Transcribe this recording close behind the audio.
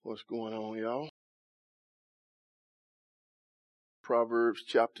What's going on, y'all? Proverbs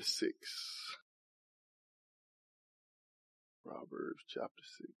chapter 6. Proverbs chapter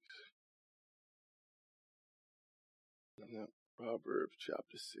 6. Yep, Proverbs chapter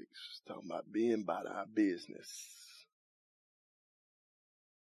 6. It's talking about being about our business.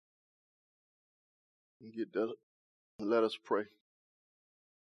 Get that. Let us pray.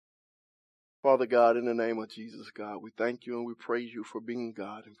 Father God, in the name of Jesus, God, we thank you and we praise you for being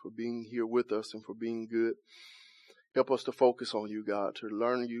God and for being here with us and for being good. Help us to focus on you, God, to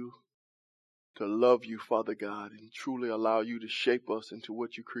learn you, to love you, Father God, and truly allow you to shape us into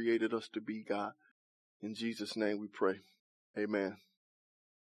what you created us to be, God. In Jesus' name we pray. Amen.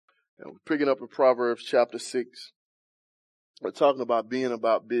 And we're picking up in Proverbs chapter 6. We're talking about being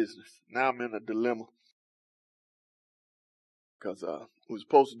about business. Now I'm in a dilemma. Because we were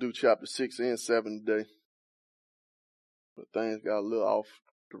supposed to do chapter 6 and 7 today. But things got a little off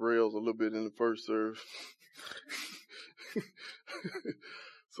the rails a little bit in the first service.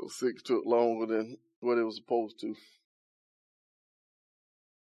 So 6 took longer than what it was supposed to.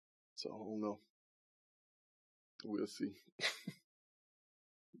 So I don't know. We'll see.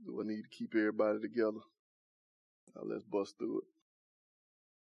 Do I need to keep everybody together? Now let's bust through it.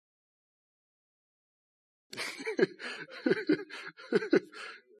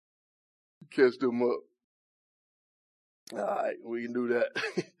 Catch them up. All right, we can do that.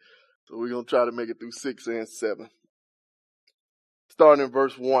 So we're going to try to make it through 6 and 7. Starting in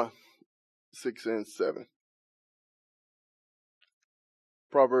verse 1, 6 and 7.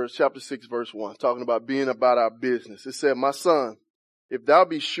 Proverbs chapter 6, verse 1, talking about being about our business. It said, "My son, if thou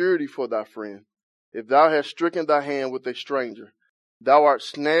be surety for thy friend, if thou hast stricken thy hand with a stranger, thou art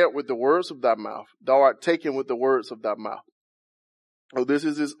snared with the words of thy mouth, thou art taken with the words of thy mouth." So this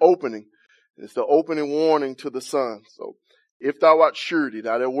is his opening. It's the opening warning to the son. So if thou art surety,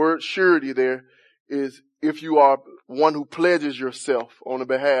 now the word surety there is if you are one who pledges yourself on the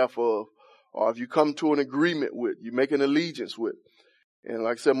behalf of, or if you come to an agreement with, you make an allegiance with. And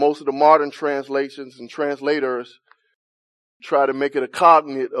like I said, most of the modern translations and translators try to make it a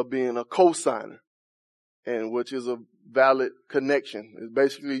cognate of being a cosigner, and which is a valid connection. It's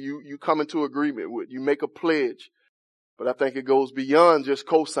basically you come into agreement with, you make a pledge. But I think it goes beyond just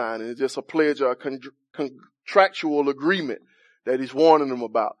co-signing. It's just a pledge or a contractual agreement that he's warning them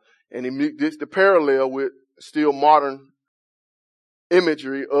about. And it's the parallel with still modern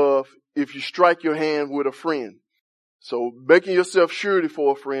imagery of if you strike your hand with a friend. So making yourself surety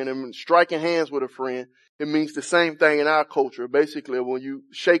for a friend and striking hands with a friend, it means the same thing in our culture. Basically, when you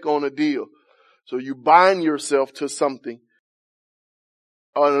shake on a deal. So you bind yourself to something,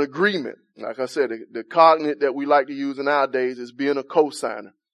 or an agreement. Like I said, the cognate that we like to use in our days is being a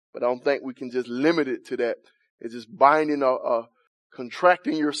cosigner. But I don't think we can just limit it to that. It's just binding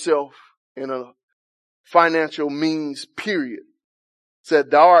contracting yourself in a financial means, period.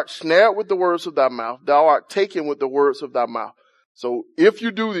 Said, "Thou art snared with the words of thy mouth, thou art taken with the words of thy mouth." So if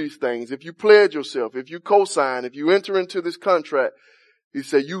you do these things, if you pledge yourself, if you co-sign, if you enter into this contract, he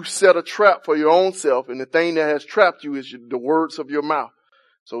said you set a trap for your own self, and the thing that has trapped you is the words of your mouth.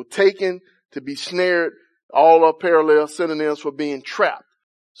 So taken, to be snared, all are parallel synonyms for being trapped.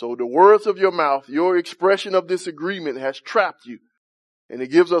 So the words of your mouth, your expression of this agreement has trapped you. And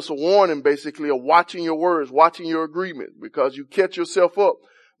it gives us a warning basically of watching your words, watching your agreement, because you catch yourself up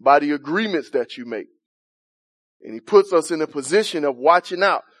by the agreements that you make. And he puts us in a position of watching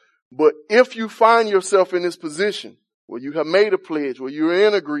out. But if you find yourself in this position where you have made a pledge, where you're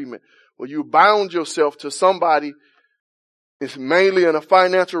in agreement, where you bound yourself to somebody, it's mainly in a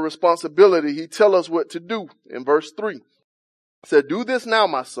financial responsibility, he tells us what to do in verse 3. He said, "Do this now,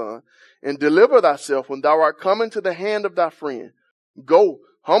 my son, and deliver thyself when thou art come into the hand of thy friend. Go,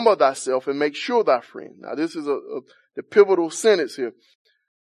 humble thyself and make sure thy friend." Now this is the pivotal sentence here. It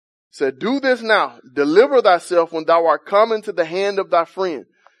said, "Do this now, deliver thyself when thou art come into the hand of thy friend."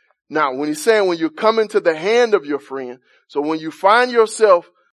 Now when he's saying when you come into the hand of your friend, so when you find yourself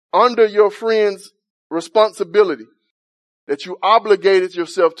under your friend's responsibility, that you obligated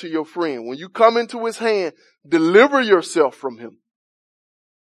yourself to your friend, when you come into his hand, deliver yourself from him.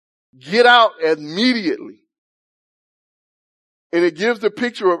 Get out immediately. And it gives the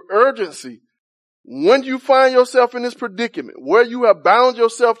picture of urgency. When you find yourself in this predicament, where you have bound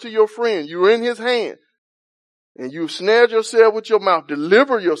yourself to your friend, you're in his hand, and you've snared yourself with your mouth,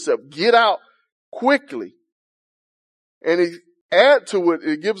 deliver yourself, get out quickly. And he add to it,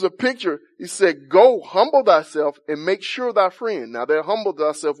 it gives a picture. He said, "Go, humble thyself and make sure thy friend." Now that humble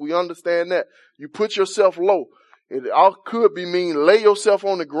thyself, we understand that. You put yourself low. It all could be mean lay yourself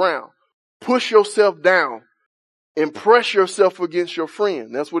on the ground, push yourself down, Impress yourself against your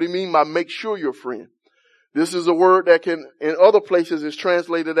friend. That's what he means by make sure your friend. This is a word that can, in other places, is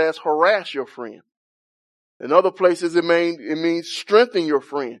translated as harass your friend. In other places, it means strengthen your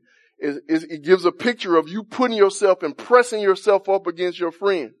friend. It gives a picture of you putting yourself and pressing yourself up against your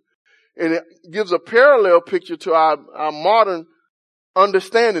friend. And it gives a parallel picture to our modern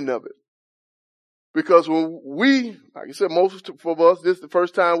understanding of it. Because when we, like I said, most of us, this is the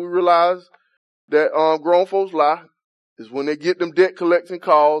first time we realize that grown folks lie, is when they get them debt collecting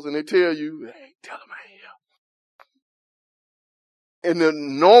calls and they tell you, hey, tell them I ain't here. And the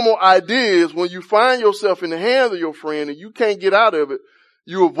normal idea is when you find yourself in the hands of your friend and you can't get out of it,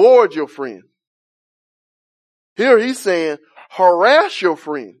 you avoid your friend. Here he's saying, harass your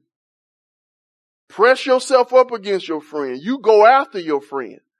friend. Press yourself up against your friend. You go after your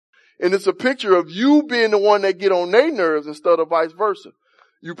friend. And it's a picture of you being the one that get on their nerves instead of vice versa.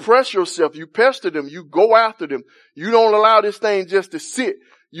 You press yourself, you pester them, you go after them. You don't allow this thing just to sit.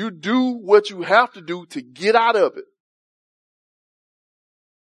 You do what you have to do to get out of it.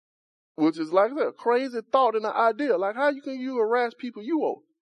 Which is like that, a crazy thought and an idea. Like how can you harass people you owe?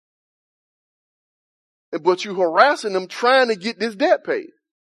 But you harassing them trying to get this debt paid.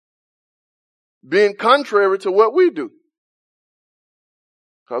 Being contrary to what we do.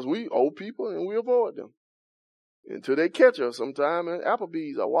 Because we owe people and we avoid them. Until they catch us sometime and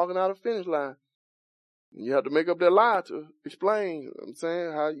Applebee's are walking out of the finish line. And you have to make up that lie to explain, you know what I'm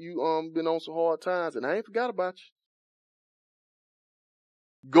saying, how you been on some hard times and I ain't forgot about you.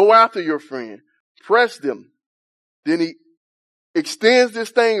 Go after your friend. Press them. Then he extends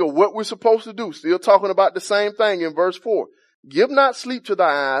this thing of what we're supposed to do. Still talking about the same thing in verse 4. Give not sleep to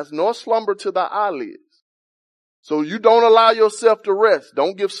thy eyes, nor slumber to thy eyelids. So you don't allow yourself to rest.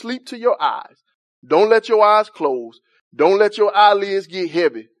 Don't give sleep to your eyes. Don't let your eyes close. Don't let your eyelids get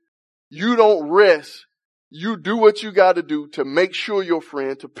heavy. You don't rest. You do what you got to do to make sure your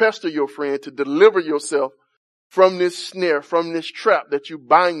friend, to pester your friend, to deliver yourself from this snare, from this trap that you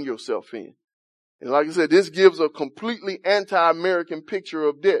bind yourself in. And like I said, this gives a completely anti-American picture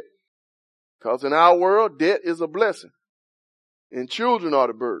of debt. Because in our world, debt is a blessing. And children are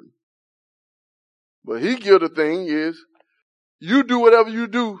the burden. But he gives the thing is, you do whatever you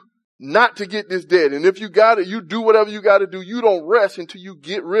do not to get this debt. And if you got it, you do whatever you got to do. You don't rest until you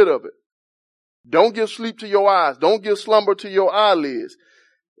get rid of it. Don't give sleep to your eyes. Don't give slumber to your eyelids.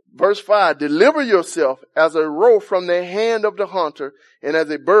 Verse 5, deliver yourself as a roe from the hand of the hunter and as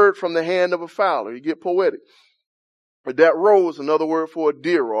a bird from the hand of a fowler. You get poetic. But that roe is another word for a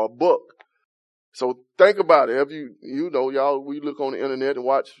deer or a buck. So think about it. If you know, y'all, we look on the internet and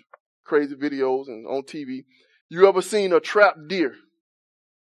watch crazy videos and on TV. You ever seen a trapped deer?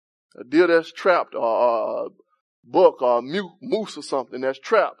 A deer that's trapped, or a buck or a moose or something that's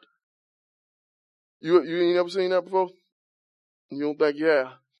trapped. You ain't ever seen that before? You don't think you have?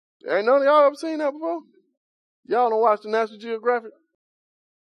 Ain't none of y'all ever seen that before? Y'all don't watch the National Geographic?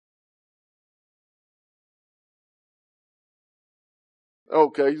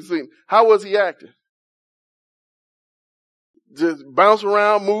 Okay, you see. How was he acting? Just bounce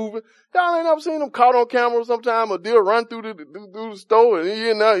around, moving. Y'all ain't never seen him caught on camera sometime. A deer run through the store and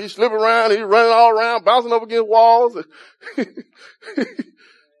he's slipping around, he's running all around, bouncing up against walls.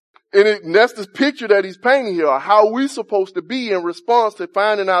 And that's the picture that he's painting here, how we supposed to be in response to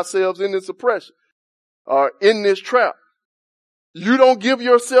finding ourselves in this oppression, or in this trap. You don't give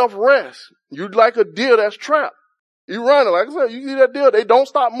yourself rest. You're like a deer that's trapped. You running, like I said, you see that deer, they don't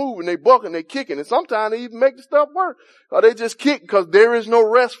stop moving, they bucking, they kicking, and sometimes they even make the stuff work. Or they just kick because there is no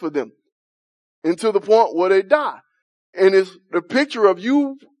rest for them. Until the point where they die. And it's the picture of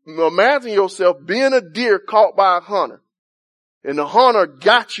you, imagine yourself being a deer caught by a hunter. And the hunter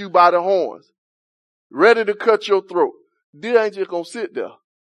got you by the horns, ready to cut your throat. Deer ain't just gonna sit there.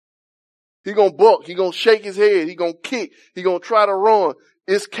 He gonna buck, he gonna shake his head, he gonna kick, he gonna try to run.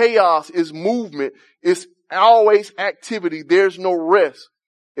 It's chaos, it's movement, it's always activity. There's no rest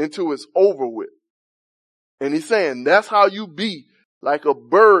until it's over with. And he's saying that's how you be, like a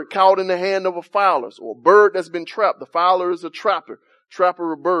bird caught in the hand of a fowler, or a bird that's been trapped. The fowler is a trapper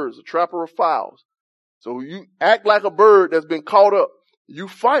of birds, a trapper of fowls. So you act like a bird that's been caught up. You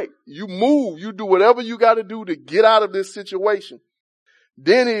fight, you move, you do whatever you got to do to get out of this situation.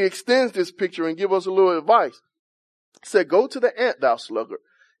 Then he extends this picture and give us a little advice. He said, go to the ant, thou sluggard,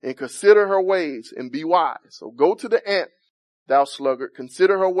 and consider her ways and be wise. So go to the ant, thou sluggard,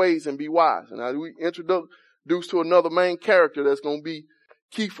 consider her ways and be wise. And now we introduced to another main character that's going to be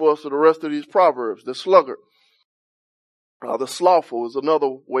key for us for the rest of these Proverbs, the sluggard. The slothful is another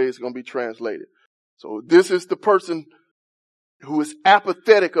way it's going to be translated. So this is the person who is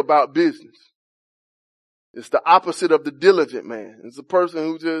apathetic about business. It's the opposite of the diligent man. It's a person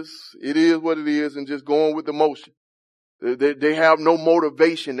who just, it is what it is and just going with the motion. They have no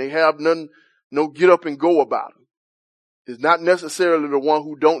motivation. They have no get up and go about them. It's not necessarily the one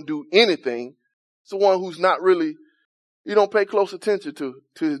who don't do anything. It's the one who's not really, he don't pay close attention to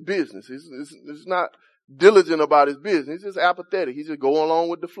his business. He's not diligent about his business. He's just apathetic. He's just going along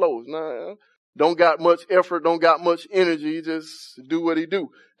with the flow. It's not, don't got much effort, don't got much energy. He just do what he do.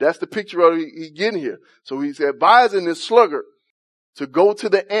 That's the picture of he getting here. So he's advising this sluggard to go to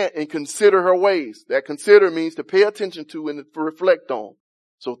the ant and consider her ways. That consider means to pay attention to and to reflect on.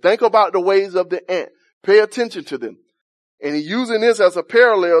 So think about the ways of the ant. Pay attention to them. And he's using this as a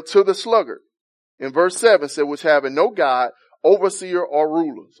parallel to the sluggard. In verse 7 said, which having no guide, overseer, or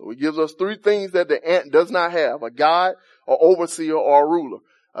ruler. So he gives us three things that the ant does not have: a guide, an overseer, or a ruler.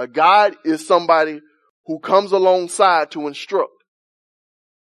 A guide is somebody who comes alongside to instruct.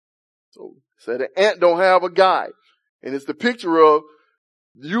 So the ant don't have a guide. And it's the picture of,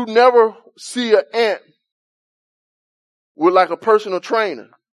 you never see an ant with like a personal trainer.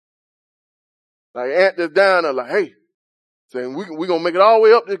 Like an ant that's down there like, hey, saying we gonna make it all the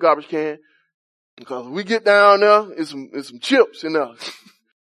way up this garbage can. Because when we get down there, it's some chips in there.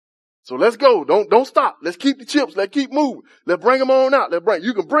 So let's go. Don't stop. Let's keep the chips. Let's keep moving. Let's bring them on out.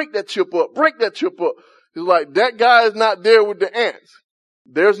 You can break that chip up. Break that chip up. It's like that guy is not there with the ants.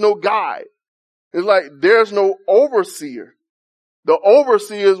 There's no guide. It's like there's no overseer. The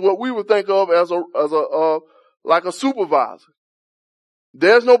overseer is what we would think of as like a supervisor.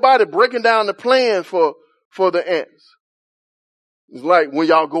 There's nobody breaking down the plan for the ants. It's like when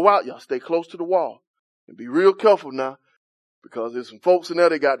y'all go out, y'all stay close to the wall and be real careful now, because there's some folks in there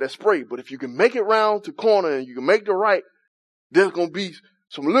that got that spray. But if you can make it round to corner and you can make the right, there's going to be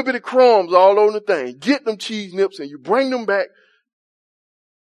some little bit of crumbs all over the thing. Get them cheese nips and you bring them back.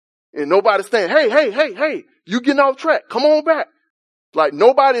 And nobody's saying, hey, you getting off track. Come on back. Like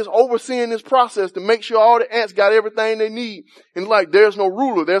nobody is overseeing this process to make sure all the ants got everything they need. And like there's no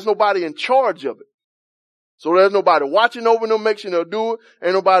ruler. There's nobody in charge of it. So there's nobody watching over them, making sure they'll do it.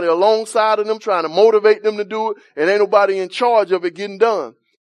 Ain't nobody alongside of them trying to motivate them to do it. And ain't nobody in charge of it getting done.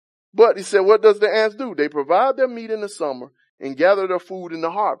 But he said, what does the ants do? They provide their meat in the summer and gather their food in the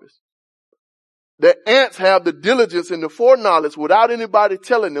harvest. The ants have the diligence and the foreknowledge without anybody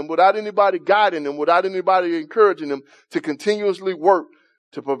telling them, without anybody guiding them, without anybody encouraging them to continuously work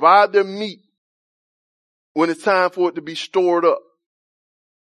to provide their meat when it's time for it to be stored up.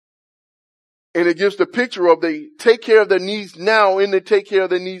 And it gives the picture of they take care of their needs now and they take care of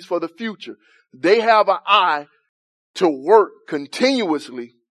their needs for the future. They have an eye to work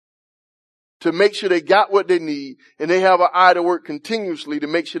continuously to make sure they got what they need, and they have an eye to work continuously to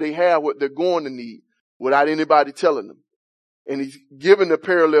make sure they have what they're going to need without anybody telling them. And he's given the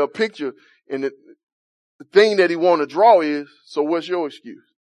parallel picture, and the thing that he want to draw is, so what's your excuse?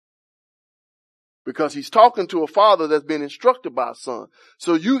 Because he's talking to a father that's been instructed by a son.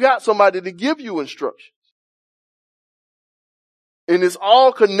 So you got somebody to give you instructions. And it's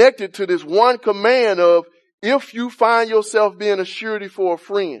all connected to this one command of, if you find yourself being a surety for a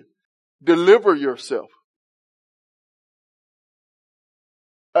friend, deliver yourself.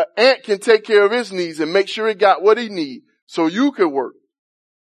 An ant can take care of his needs and make sure he got what he needs so you can work.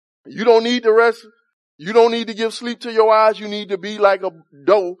 You don't need to rest. You don't need to give sleep to your eyes. You need to be like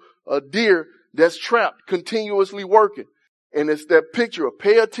a deer that's trapped, continuously working. And it's that picture of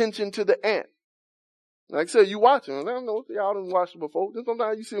pay attention to the ant. Like I said, you watching. I don't know if y'all done watched it before. Then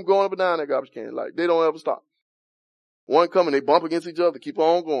sometimes you see them going up and down that garbage can. Like they don't ever stop. One coming, they bump against each other, keep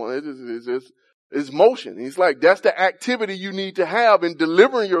on going. It's motion. It's like that's the activity you need to have in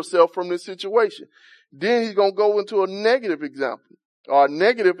delivering yourself from this situation. Then he's going to go into a negative example or a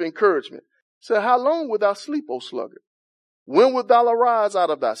negative encouragement. So how long wilt thou sleep, O sluggard? When wilt thou arise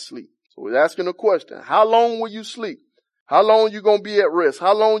out of thy sleep? So he's asking a question. How long will you sleep? How long you going to be at rest?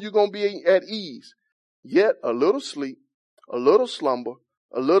 How long you going to be at ease? Yet a little sleep, a little slumber,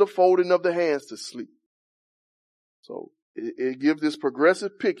 a little folding of the hands to sleep. So it gives this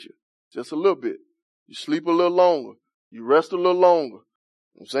progressive picture, just a little bit. You sleep a little longer. You rest a little longer.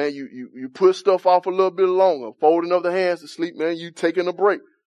 I'm saying you put stuff off a little bit longer. Folding of the hands to sleep, man, you taking a break.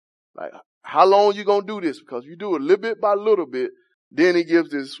 Like, how long you going to do this? Because you do it little bit by little bit. Then he gives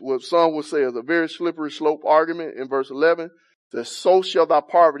this, what some would say is a very slippery slope argument in verse 11. That so shall thy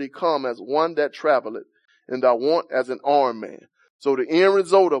poverty come as one that traveleth, and thy want as an armed man. So the end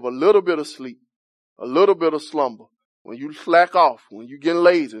result of a little bit of sleep, a little bit of slumber, when you slack off, when you get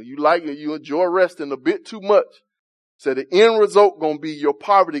lazy, you enjoy resting a bit too much. So the end result gonna be your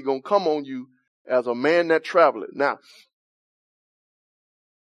poverty gonna come on you as a man that traveleth. Now,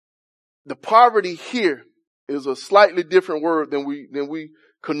 the poverty here is a slightly different word than we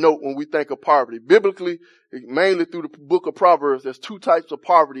connote when we think of poverty. Biblically, mainly through the book of Proverbs, there's two types of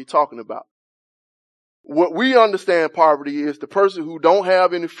poverty talking about. What we understand poverty is the person who don't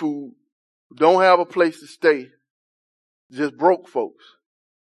have any food, who don't have a place to stay, just broke folks.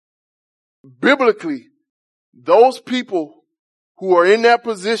 Biblically, those people who are in that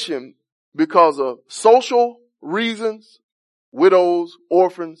position because of social reasons, widows,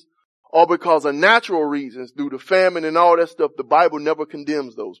 orphans, or because of natural reasons due to famine and all that stuff, the Bible never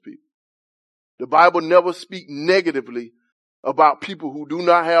condemns those people. The Bible never speaks negatively about people who do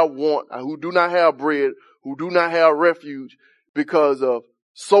not have want, who do not have bread, who do not have refuge because of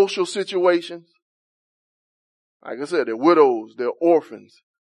social situations. Like I said, they're widows, they're orphans.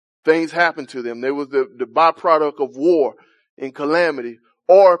 Things happen to them. They was the byproduct of war and calamity,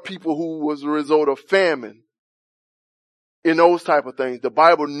 or people who was a result of famine. In those type of things, the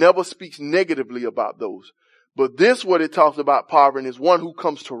Bible never speaks negatively about those. But this, what it talks about poverty, is one who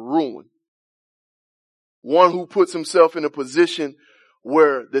comes to ruin. One who puts himself in a position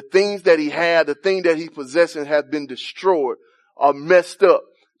where the things that he had, the thing that he possessing have been destroyed or messed up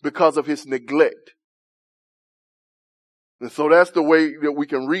because of his neglect. And so that's the way that we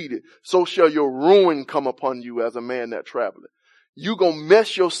can read it. So shall your ruin come upon you as a man that traveleth. You're going to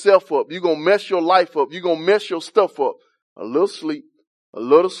mess yourself up. You're going to mess your life up. You're going to mess your stuff up. A little sleep, a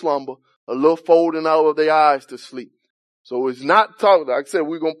little slumber, a little folding out of their eyes to sleep. So it's not talking, like I said,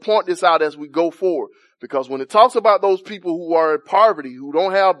 we're going to point this out as we go forward. Because when it talks about those people who are in poverty, who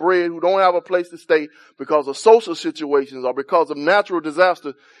don't have bread, who don't have a place to stay because of social situations or because of natural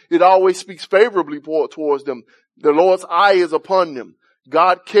disaster, it always speaks favorably towards them. The Lord's eye is upon them.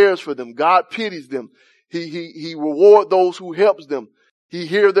 God cares for them. God pities them. He rewards those who helps them. He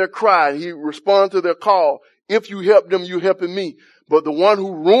hears their cry. He responds to their call. If you help them, you're helping me. But the one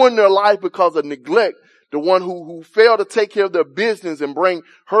who ruined their life because of neglect, the one who failed to take care of their business and bring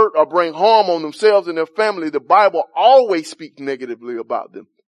hurt or bring harm on themselves and their family, the Bible always speaks negatively about them.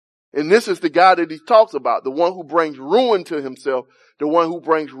 And this is the guy that he talks about, the one who brings ruin to himself, the one who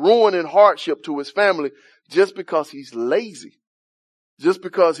brings ruin and hardship to his family just because he's lazy, just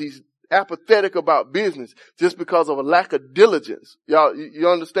because he's apathetic about business, just because of a lack of diligence. Y'all, you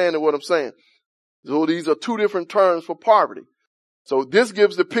understand what I'm saying? So these are two different terms for poverty. So this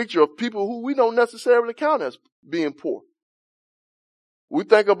gives the picture of people who we don't necessarily count as being poor. We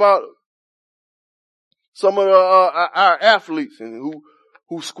think about some of our athletes and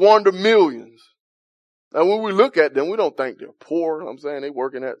who squander millions. And when we look at them, we don't think they're poor. You know what I'm saying, they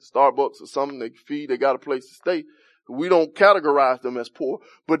working at Starbucks or something, they feed, they got a place to stay. We don't categorize them as poor,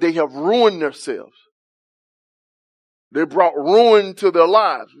 but they have ruined themselves. They brought ruin to their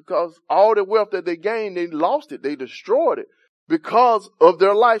lives because all the wealth that they gained, they lost it. They destroyed it because of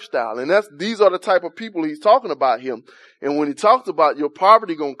their lifestyle. And these are the type of people he's talking about here. And when he talks about your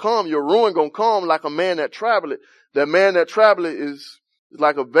poverty gonna come, your ruin gonna come like a man that traveleth. That man that traveleth is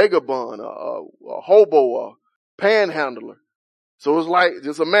like a vagabond, a hobo, a panhandler. So it's like,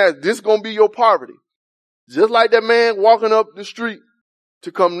 just imagine, this gonna be your poverty. Just like that man walking up the street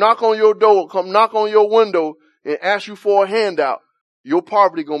to come knock on your door, come knock on your window and ask you for a handout, your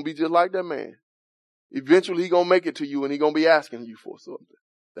poverty gonna be just like that man. Eventually he gonna make it to you and he gonna be asking you for something.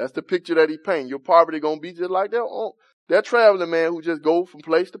 That's the picture that he paints. Your poverty gonna be just like that traveling man who just goes from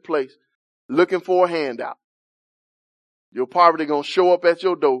place to place looking for a handout. Your poverty gonna show up at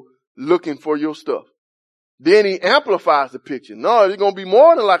your door looking for your stuff. Then he amplifies the picture. No, it's gonna be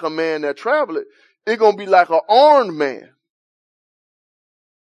more than like a man that traveleth. It's gonna be like an armed man.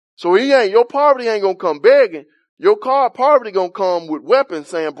 So your poverty ain't gonna come begging. Your poverty gonna come with weapons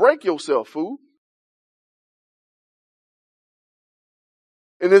saying, break yourself, fool.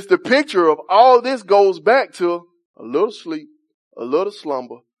 And it's the picture of all this goes back to a little sleep, a little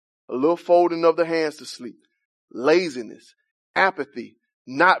slumber, a little folding of the hands to sleep, laziness, apathy,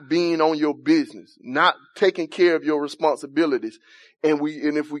 not being on your business, not taking care of your responsibilities. And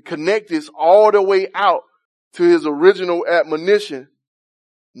if we connect this all the way out to his original admonition,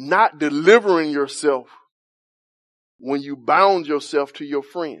 not delivering yourself when you bound yourself to your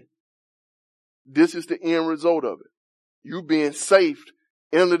friend. This is the end result of it. You being saved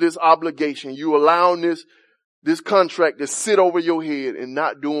into this obligation. You allowing this contract to sit over your head and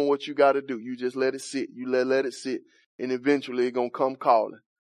not doing what you got to do. You just let it sit. You let it sit. And eventually it's going to come calling.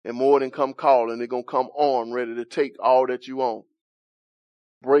 And more than come calling, it's going to come armed, ready to take all that you own.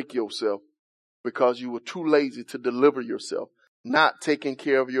 Break yourself because you were too lazy to deliver yourself. Not taking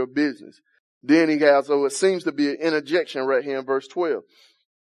care of your business. Then so it seems to be an interjection right here in verse 12. It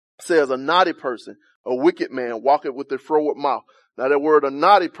says, a naughty person, a wicked man, walketh with a froward mouth. Now that word, a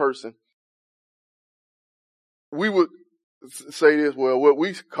naughty person, we would say this, well, what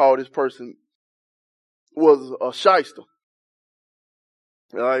we call this person was a shyster,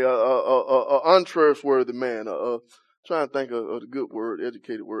 like a untrustworthy man, trying to think of the good word,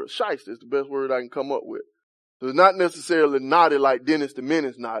 educated word. Shyster is the best word I can come up with. So it's not necessarily naughty like Dennis the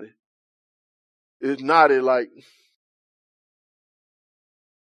Menace naughty. It's naughty like,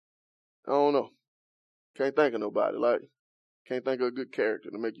 I don't know. Can't think of nobody. Like, can't think of a good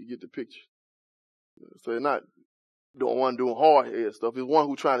character to make you get the picture. So it's not doing hard head stuff. It's one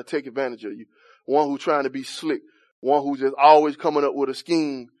who's trying to take advantage of you. One who's trying to be slick. One who's just always coming up with a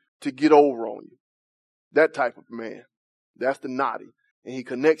scheme to get over on you. That type of man. That's the naughty. And he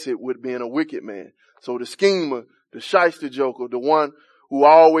connects it with being a wicked man. So the schemer, the shyster joker, the one who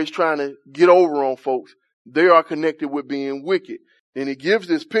always trying to get over on folks, they are connected with being wicked. And he gives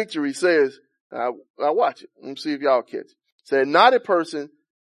this picture. He says, I watch it. Let me see if y'all catch it. Said, naughty person,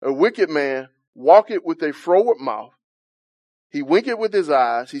 a wicked man, walketh with a froward mouth. He winketh with his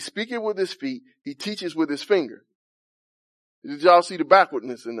eyes. He speaketh with his feet. He teaches with his finger. Did y'all see the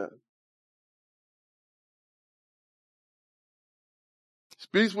backwardness in that?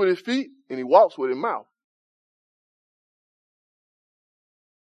 Speaks with his feet and he walks with his mouth.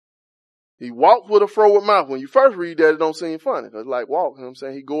 He walks with a froward mouth. When you first read that, it don't seem funny. It's like walk, you know what I'm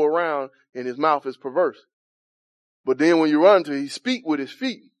saying? He go around and his mouth is perverse. But then when you run to it, he speak with his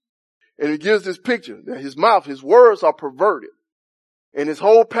feet. And he gives this picture that his mouth, his words are perverted. And his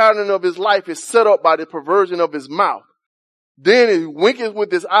whole pattern of his life is set up by the perversion of his mouth. Then he winketh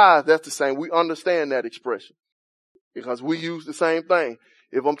with his eyes. That's the same. We understand that expression because we use the same thing.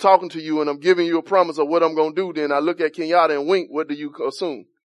 If I'm talking to you and I'm giving you a promise of what I'm going to do, then I look at Kenyatta and wink. What do you assume?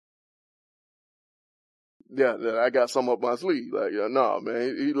 Yeah, I got some up my sleeve. Like, yeah, no,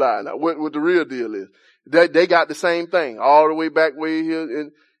 man, he lied. Now, what the real deal is? They got the same thing all the way back way here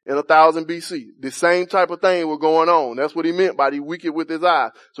in 1000 BC. The same type of thing was going on. That's what he meant by the wicked with his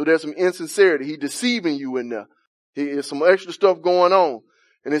eyes. So there's some insincerity. He deceiving you in there. There's some extra stuff going on.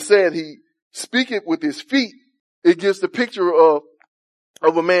 And it said he speaketh with his feet. It gives the picture of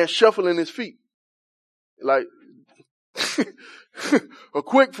a man shuffling his feet. Like a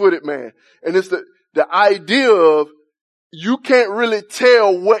quick-footed man. And it's the idea of you can't really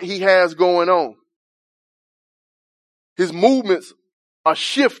tell what he has going on. His movements are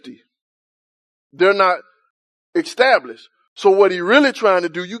shifty. They're not established. So what he really trying to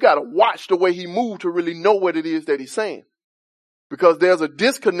do, you got to watch the way he moves to really know what it is that he's saying. Because there's a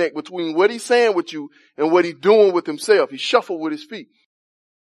disconnect between what he's saying with you and what he's doing with himself. He shuffled with his feet.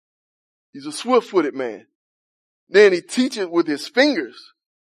 He's a swift-footed man. Then he teaches with his fingers.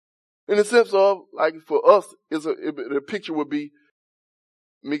 In the sense of, like for us, the picture would be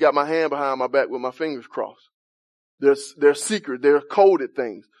me got my hand behind my back with my fingers crossed. They're secret. They're coded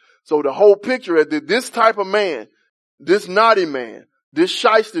things. So the whole picture is that this type of man, this naughty man, this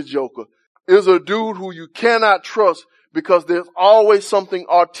shyster joker is a dude who you cannot trust because there's always something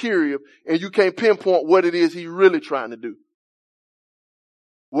ulterior and you can't pinpoint what it is he's really trying to do.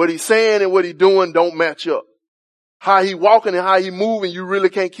 What he's saying and what he's doing don't match up. How he walking and how he moving, you really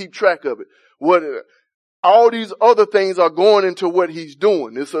can't keep track of it. All these other things are going into what he's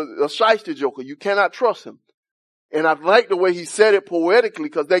doing. It's a shyster joker. You cannot trust him. And I like the way he said it poetically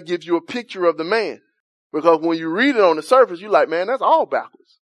because that gives you a picture of the man. Because when you read it on the surface, you're like, man, that's all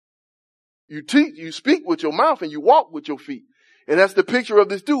backwards. You speak with your mouth and you walk with your feet. And that's the picture of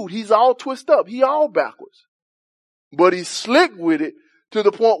this dude. He's all twisted up. He all backwards. But he's slick with it to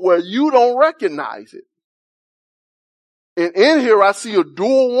the point where you don't recognize it. And in here, I see a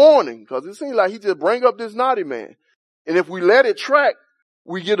dual warning because it seems like he just bring up this naughty man. And if we let it track,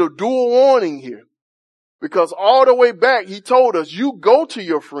 we get a dual warning here. Because all the way back, he told us, you go to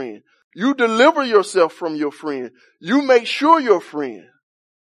your friend. You deliver yourself from your friend. You make sure your friend.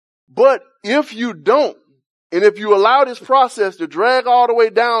 But if you don't, and if you allow this process to drag all the way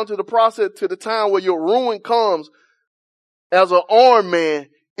down to the process, to the time where your ruin comes as an armed man,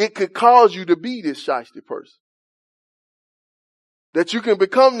 it could cause you to be this shysty person. That you can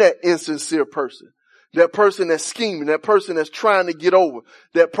become that insincere person. That person that's scheming, that person that's trying to get over,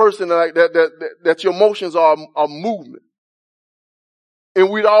 that person like that your emotions are movement. And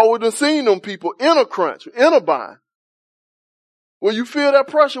we'd always seen them people in a crunch, in a bind. When you feel that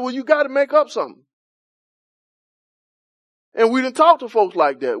pressure, well, you got to make up something. And we didn't talk to folks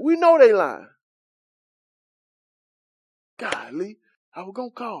like that. We know they lying. Golly, I was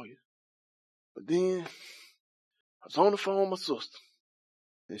going to call you. But then I was on the phone with my sister.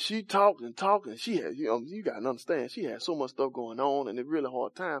 And she talked and talked and she had, you got to understand, she had so much stuff going on and it really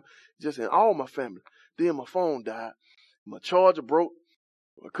hard time just in all my family. Then my phone died. My charger broke.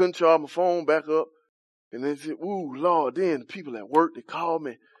 I couldn't charge my phone back up. And they said, ooh, Lord, then the people at work, they called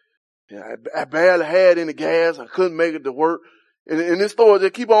me. And I barely had any gas. I couldn't make it to work. And this story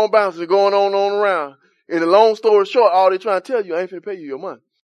just keep on bouncing, going on around. And the long story short, all they trying to tell you, I ain't finna pay you your money.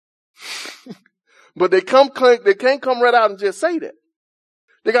 But they can't come right out and just say that.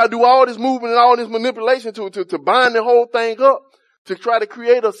 They got to do all this movement and all this manipulation to bind the whole thing up, to try to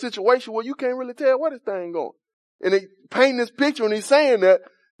create a situation where you can't really tell where this thing going. And they paint this picture and he's saying that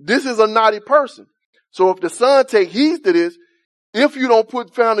this is a naughty person. So if the son take heed to this, if you don't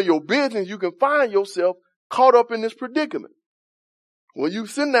put down to your business, you can find yourself caught up in this predicament. When you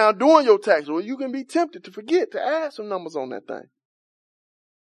sit down doing your taxes, well, you can be tempted to forget to add some numbers on that thing.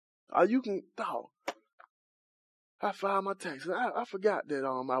 Or you can, I filed my taxes. I forgot that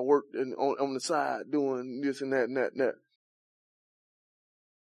I worked on the side doing this and that and that and that.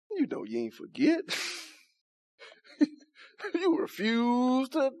 You know you ain't forget. You refuse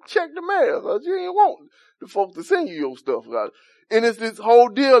to check the mail because you ain't want the folks to send you your stuff. And it's this whole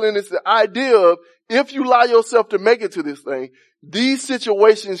deal, and it's the idea of if you allow yourself to make it to this thing, these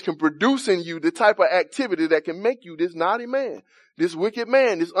situations can produce in you the type of activity that can make you this naughty man, this wicked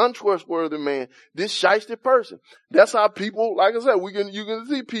man, this untrustworthy man, this shiesty person. That's how people, like I said, you can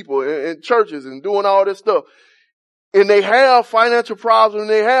see people in churches and doing all this stuff. And they have financial problems and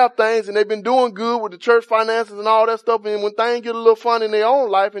they have things and they've been doing good with the church finances and all that stuff. And when things get a little fun in their own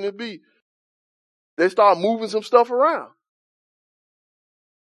life and they start moving some stuff around.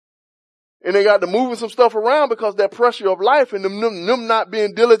 And they got to moving some stuff around because that pressure of life and them not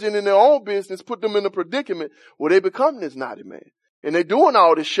being diligent in their own business put them in a predicament where they become this naughty man. And they're doing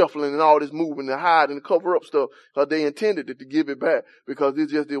all this shuffling and all this moving to hide and cover up stuff because they intended it to give it back because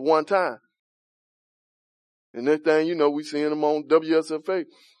it's just did one time. And that thing, you know, we seeing them on WSFA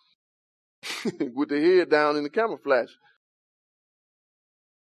with their head down in the camera flash.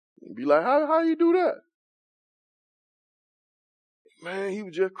 And be like, how you do that? Man, he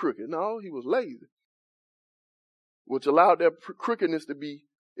was just crooked. No, he was lazy. Which allowed that crookedness to be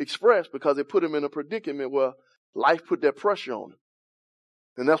expressed because it put him in a predicament where life put that pressure on him.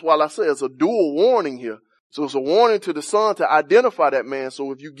 And that's why I say it's a dual warning here. So it's a warning to the son to identify that man.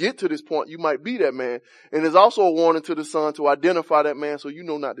 So if you get to this point, you might be that man. And there's also a warning to the son to identify that man so you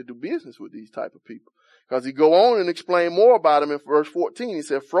know not to do business with these type of people. Because he go on and explain more about him in verse 14. He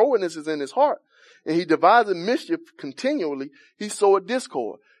said, frowardness is in his heart, and he devises mischief continually. He soweth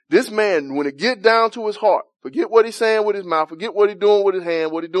discord. This man, when it get down to his heart, forget what he's saying with his mouth, forget what he's doing with his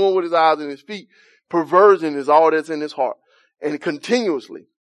hand, what he's doing with his eyes and his feet. Perversion is all that's in his heart. And continuously.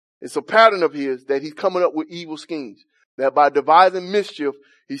 It's a pattern of his that he's coming up with evil schemes. That by devising mischief,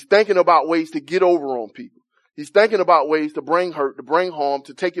 he's thinking about ways to get over on people. He's thinking about ways to bring hurt, to bring harm,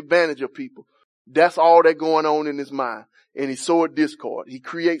 to take advantage of people. That's all that going on in his mind. And he soweth discord. He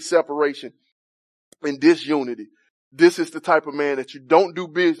creates separation and disunity. This is the type of man that you don't do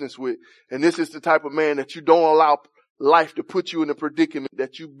business with. And this is the type of man that you don't allow life to put you in a predicament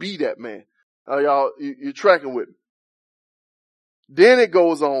that you be that man. Y'all, you're tracking with me. Then it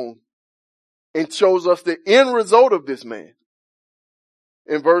goes on and shows us the end result of this man.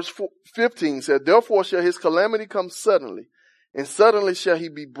 In verse 15 said, therefore shall his calamity come suddenly, and suddenly shall he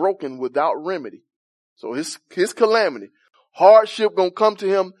be broken without remedy. So his calamity, hardship gonna come to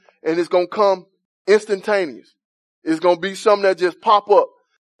him, and it's gonna come instantaneous. It's gonna be something that just pop up.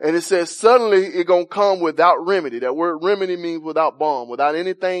 And it says suddenly it gonna come without remedy. That word remedy means without balm, without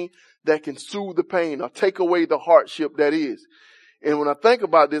anything that can soothe the pain or take away the hardship that is. And when I think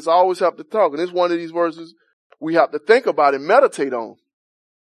about this, I always have to talk. And it's one of these verses we have to think about and meditate on.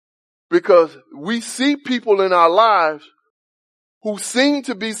 Because we see people in our lives who seem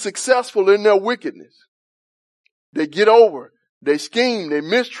to be successful in their wickedness. They get over, they scheme, they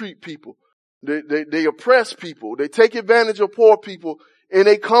mistreat people, they oppress people, they take advantage of poor people, and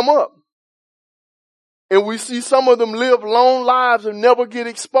they come up. And we see some of them live long lives and never get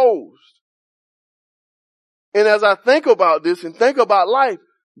exposed. And as I think about this and think about life,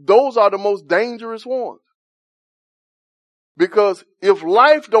 those are the most dangerous ones. Because if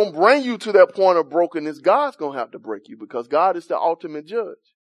life don't bring you to that point of brokenness, God's going to have to break you because God is the ultimate judge.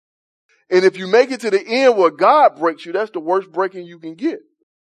 And if you make it to the end where God breaks you, that's the worst breaking you can get.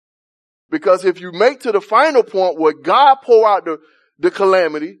 Because if you make to the final point where God pour out the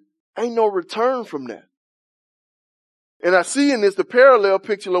calamity, ain't no return from that. And I see in this the parallel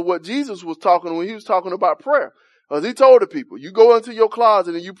picture of what Jesus was talking when he was talking about prayer. Because he told the people, you go into your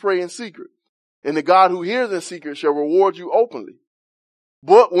closet and you pray in secret. And the God who hears in secret shall reward you openly.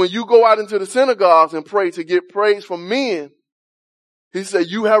 But when you go out into the synagogues and pray to get praise from men, he said,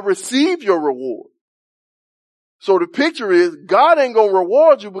 you have received your reward. So the picture is God ain't going to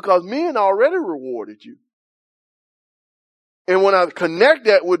reward you because men already rewarded you. And when I connect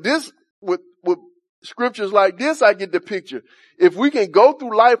that with this, with scriptures like this, I get the picture. If we can go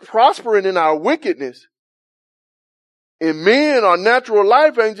through life prospering in our wickedness, and men or natural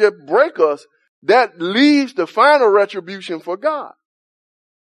life ain't just break us, that leaves the final retribution for God.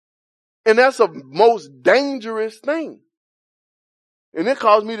 And that's the most dangerous thing. And it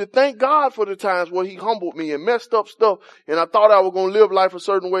caused me to thank God for the times where he humbled me and messed up stuff. And I thought I was going to live life a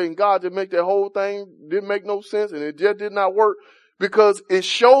certain way, and God just make that whole thing didn't make no sense, and it just did not work, because it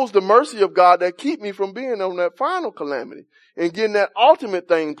shows the mercy of God that keep me from being on that final calamity and getting that ultimate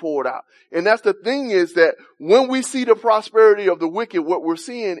thing poured out. And that's the thing, is that when we see the prosperity of the wicked, what we're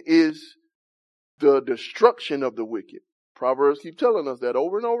seeing is the destruction of the wicked. Proverbs keep telling us that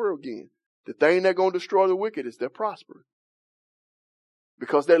over and over again. The thing that's going to destroy the wicked is their prospering.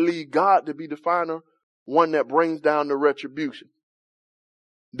 Because that leads God to be the final one that brings down the retribution.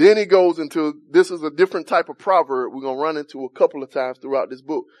 Then he goes into, this is a different type of proverb we're going to run into a couple of times throughout this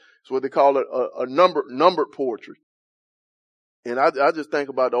book. It's what they call it a numbered poetry. And I just think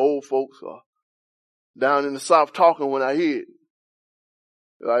about the old folks down in the South talking when I hear it.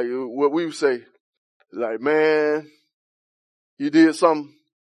 Like what we would say, like, man, you did something,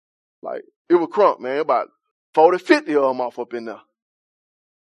 like, it was crunk, man, about 40, 50 of them off up in there.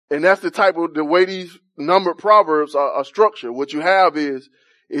 And that's the type of, the way these numbered proverbs are structured. What you have is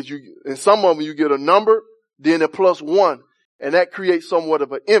you, in some of them you get a number, then a +1, and that creates somewhat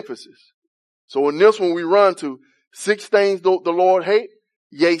of an emphasis. So in this one we run to 6 things the Lord hate,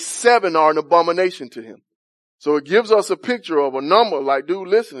 yea, 7 are an abomination to him. So it gives us a picture of a number, like, dude,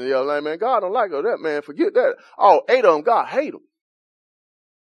 listen, yeah, like, man, God don't like that, man, forget that. Oh, 8 of them, God hate them.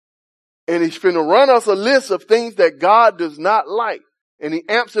 And he's finna run us a list of things that God does not like. And he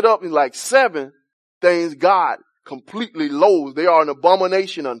amps it up in like 7 things God completely loathes. They are an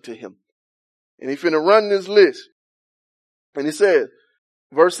abomination unto him. And he finna run this list. And he says,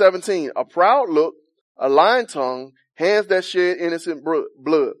 verse 17, a proud look, a lying tongue, hands that shed innocent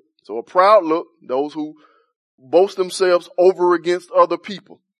blood. So a proud look, those who boast themselves over against other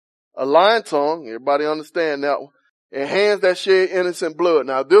people. A lying tongue, everybody understand that one. And hands that shed innocent blood.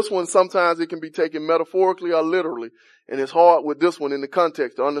 Now this one, sometimes it can be taken metaphorically or literally. And it's hard with this one in the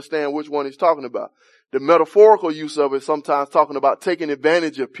context to understand which one he's talking about. The metaphorical use of it sometimes talking about taking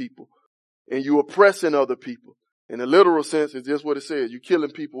advantage of people and you oppressing other people. In the literal sense, it's just what it says. You're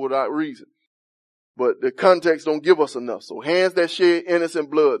killing people without reason. But the context don't give us enough. So hands that shed innocent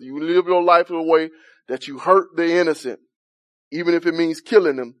blood. You live your life in a way that you hurt the innocent, even if it means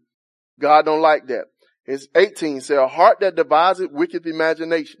killing them. God don't like that. It's 18 say a heart that devises wicked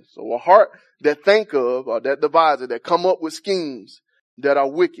imagination. So a heart that think of, or that devises, that come up with schemes that are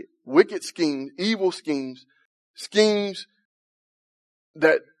wicked. Wicked schemes, evil schemes, schemes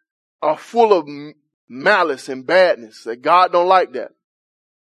that are full of malice and badness. That God don't like that.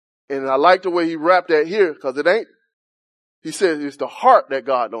 And I like the way he wrapped that here, because it ain't, he says it's the heart that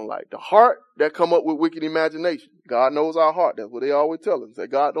God don't like. The heart that come up with wicked imagination. God knows our heart. That's what they always tell us. That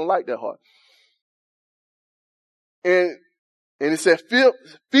God don't like that heart. And it said,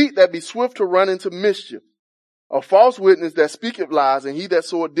 feet that be swift to run into mischief, a false witness that speaketh lies, and he that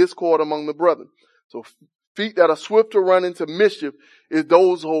soweth discord among the brethren. So feet that are swift to run into mischief is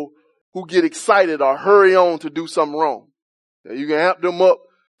those who get excited or hurry on to do something wrong. Now, you can amp them up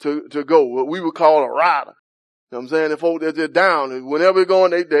to go, what we would call a rider. You know what I'm saying? If folks they're just down, and whenever they're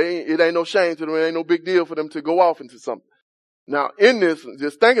going, it ain't no shame to them. It ain't no big deal for them to go off into something. Now, in this,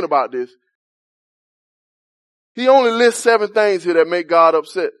 just thinking about this, he only lists 7 things here that make God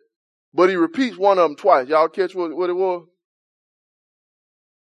upset. But he repeats one of them twice. Y'all catch what it was?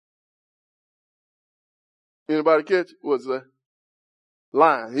 Anybody catch? What's that?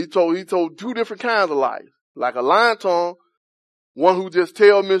 Lying. He told 2 different kinds of lies. Like a lying tongue, one who just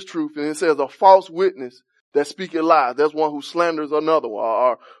tell mistruth, and it says a false witness that speaketh lies. That's one who slanders another one,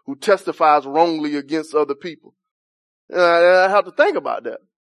 or who testifies wrongly against other people. And I have to think about that.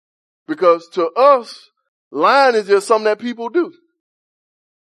 Because to us, lying is just something that people do.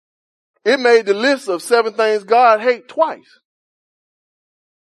 It made the list of 7 things God hates twice.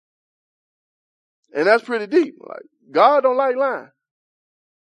 And that's pretty deep. Like, God don't like lying.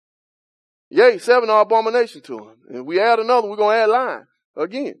 Yea, 7 are abomination to him. And we add another, we're going to add lying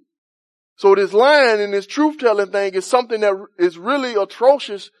again. So this lying and this truth-telling thing is something that is really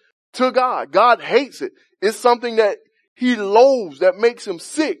atrocious to God. God hates it. It's something that he loathes, that makes him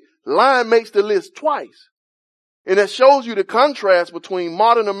sick. Lying makes the list twice. And that shows you the contrast between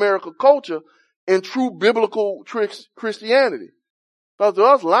modern American culture and true biblical Christianity. Because to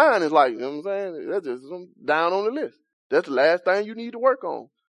us, lying is like, you know what I'm saying? That's just down on the list. That's the last thing you need to work on.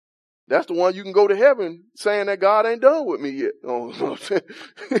 That's the one you can go to heaven saying that God ain't done with me yet. You know what I'm saying?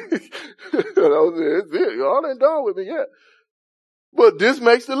 That's it. God ain't done with me yet. But this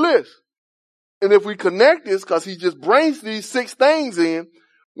makes the list. And if we connect this, because he just brings these 6 things in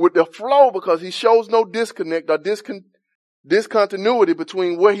with the flow, because he shows no disconnect or discontinuity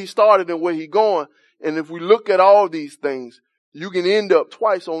between where he started and where he going. And if we look at all these things, you can end up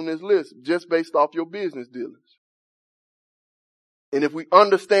twice on this list just based off your business dealings. And if we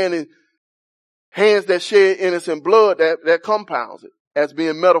understand it, hands that shed innocent blood, that compounds it as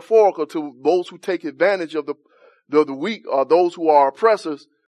being metaphorical to those who take advantage of the weak or those who are oppressors,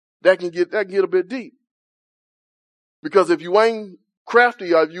 that can get a bit deep. Because if you ain't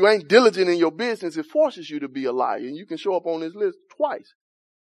crafty or if you ain't diligent in your business, it forces you to be a liar. And you can show up on this list twice.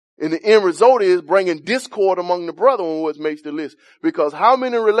 And the end result is bringing discord among the brethren, which makes the list. Because how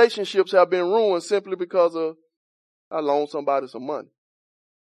many relationships have been ruined simply because of I loaned somebody some money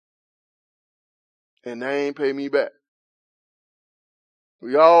and they ain't pay me back?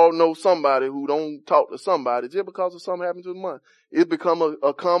 We all know somebody who don't talk to somebody just because of something happened to the money. It's become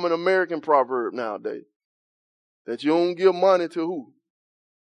a common American proverb nowadays that you don't give money to who?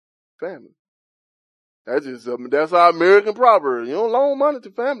 Family. That's our American proverb. You don't loan money to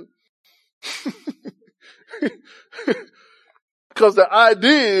family. Because the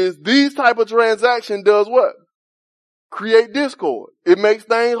idea is these type of transaction does what? Create discord. It makes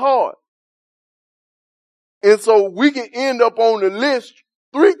things hard. And so we can end up on the list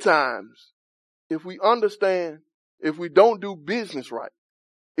 3 times if we understand, if we don't do business right,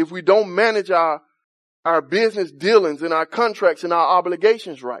 if we don't manage our business dealings and our contracts and our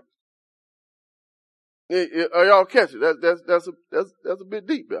obligations right. Are y'all catch it? That's a bit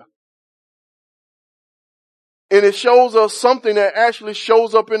deep there. And it shows us something that actually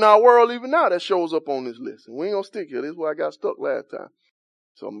shows up in our world even now that shows up on this list. And we ain't gonna stick here. This is where I got stuck last time.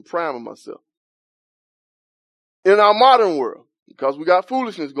 So I'm priming myself. In our modern world, because we got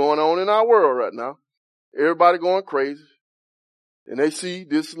foolishness going on in our world right now. Everybody going crazy. And they see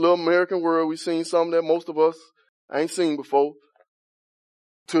this little American world. We've seen something that most of us ain't seen before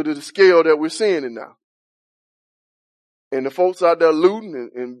to the scale that we're seeing it now. And the folks out there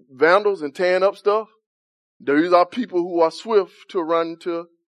looting and vandals and tearing up stuff, these are people who are swift to run into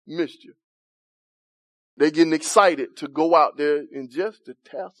mischief. They're getting excited to go out there and just to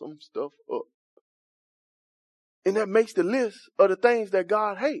tear some stuff up. And that makes the list of the things that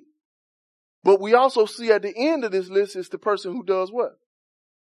God hates. But we also see at the end of this list is the person who does what?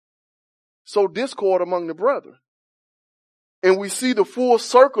 Sow discord among the brethren. And we see the full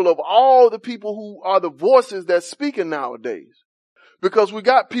circle of all the people who are the voices that's speaking nowadays. Because we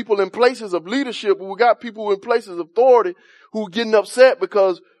got people in places of leadership, we got people in places of authority who are getting upset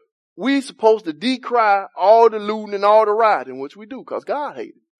because we supposed to decry all the looting and all the rioting, which we do because God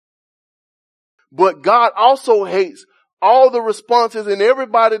hates it. But God also hates all the responses and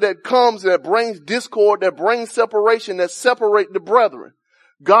everybody that comes that brings discord, that brings separation, that separate the brethren.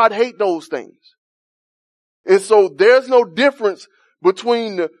 God hates those things. And so there's no difference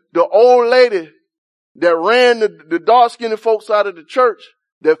between the old lady that ran the dark-skinned folks out of the church,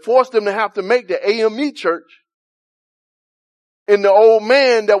 that forced them to have to make the AME church, and the old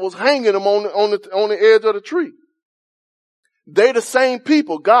man that was hanging them on the edge of the tree. They the same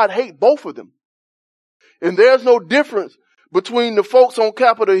people. God hates both of them. And there's no difference between the folks on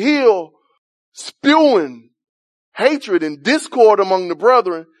Capitol Hill spewing hatred and discord among the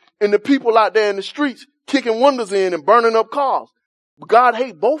brethren and the people out there in the streets kicking windows in and burning up cars. But God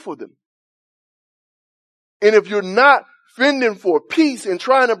hates both of them. And if you're not fending for peace and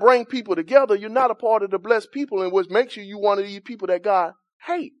trying to bring people together, you're not a part of the blessed people, and which makes you one of these people that God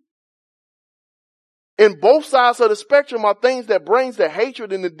hates. And both sides of the spectrum are things that brings the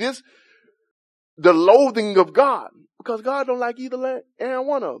hatred and the loathing of God, because God don't like either and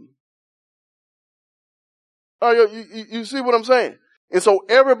one of them. Oh, you see what I'm saying? And so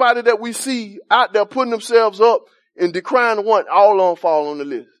everybody that we see out there putting themselves up and decrying one, all of them fall on the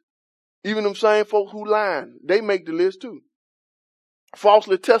list. Even them same folks who lying, they make the list too.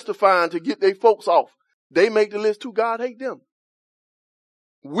 Falsely testifying to get their folks off, they make the list too. God hates them.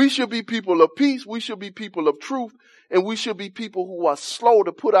 We should be people of peace. We should be people of truth. And we should be people who are slow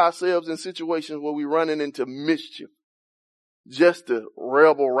to put ourselves in situations where we're running into mischief just to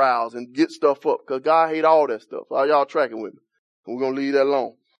rebel rouse and get stuff up, because God hates all that stuff. Are y'all tracking with me? And we're going to leave that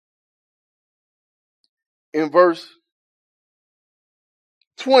alone. In verse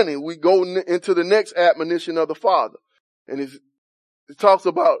 20, we go into the next admonition of the Father. And it talks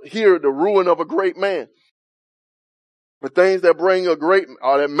about here the ruin of a great man. The things that bring a great,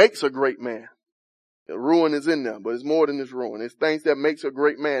 or that makes a great man. The ruin is in there, but it's more than this ruin. It's things that makes a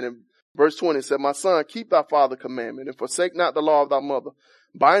great man. And verse 20 said, my son, keep thy father's commandment and forsake not the law of thy mother.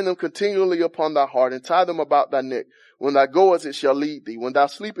 Bind them continually upon thy heart and tie them about thy neck. When thou goest, it shall lead thee. When thou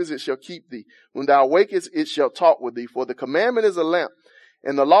sleepest, it shall keep thee. When thou awakest, it shall talk with thee. For the commandment is a lamp,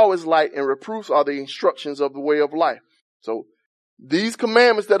 and the law is light, and reproofs are the instructions of the way of life. So these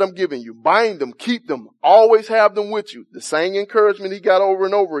commandments that I'm giving you, bind them, keep them, always have them with you. The same encouragement he got over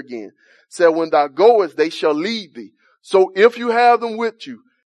and over again. Said, when thou goest, they shall lead thee. So if you have them with you,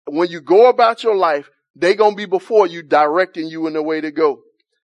 when you go about your life, they're going to be before you, directing you in the way to go.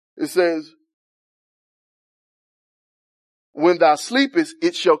 It says, when thou sleepest,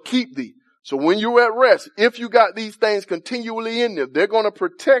 it shall keep thee. So when you're at rest, if you got these things continually in there, they're going to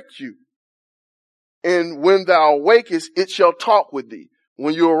protect you. And when thou awakest, it shall talk with thee.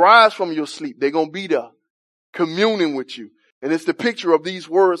 When you arise from your sleep, they're going to be there, communing with you. And it's the picture of these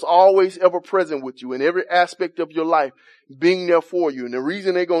words always ever present with you in every aspect of your life, being there for you. And the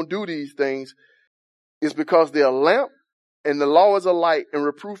reason they're going to do these things is because they're a lamp, and the law is a light, and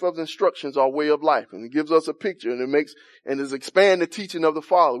reproof of instructions are a way of life. And it gives us a picture, and it's expand the teaching of the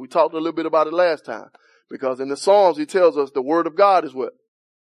Father. We talked a little bit about it last time, because in the Psalms, he tells us the word of God is what?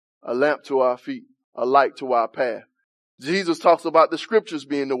 A lamp to our feet, a light to our path. Jesus talks about the scriptures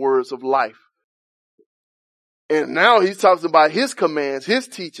being the words of life. And now he talks about his commands, his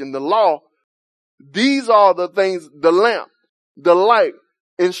teaching, the law. These are the things, the lamp, the light,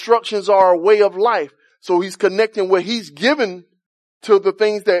 instructions are a way of life. So he's connecting what he's given to the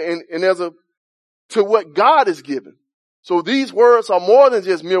things that, to what God is given. So these words are more than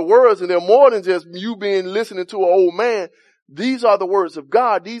just mere words, and they're more than just you listening to an old man. These are the words of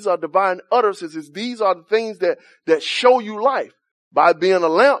God. These are divine utterances. These are the things that show you life. By being a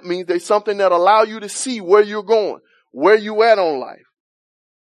lamp means there's something that allow you to see where you're going, where you at on life.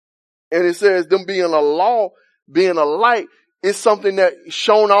 And it says them being a law, being a light, is something that is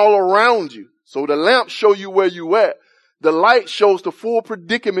shown all around you. So the lamp show you where you at. The light shows the full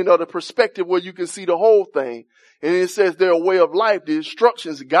predicament of the perspective where you can see the whole thing. And it says they're a way of life. The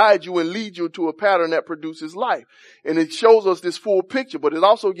instructions guide you and lead you to a pattern that produces life. And it shows us this full picture, but it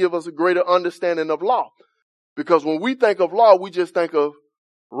also gives us a greater understanding of law. Because when we think of law, we just think of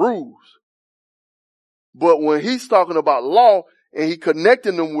rules. But when he's talking about law and he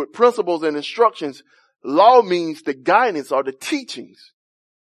connecting them with principles and instructions, law means the guidance or the teachings.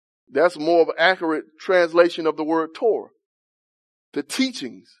 That's more of an accurate translation of the word Torah. The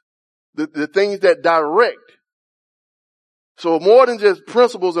teachings, the things that direct. So more than just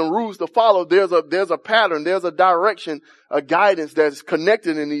principles and rules to follow, there's a pattern, there's a direction, a guidance that's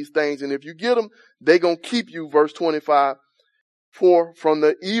connected in these things. And if you get them, they're going to keep you, verse 25, from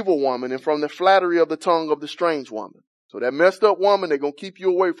the evil woman and from the flattery of the tongue of the strange woman. So that messed up woman, they're going to keep you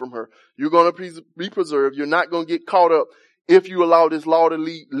away from her. You're going to be preserved. You're not going to get caught up if you allow this law to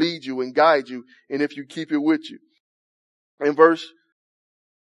lead you and guide you, and if you keep it with you. In verse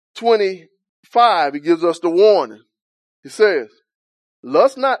 25, he gives us the warning. He says,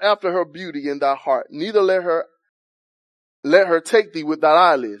 lust not after her beauty in thy heart, neither let her take thee with thy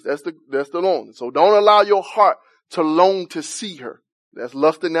eyelids. That's the warning. So don't allow your heart to long to see her. That's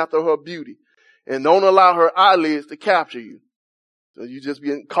lusting after her beauty. And don't allow her eyelids to capture you. So you just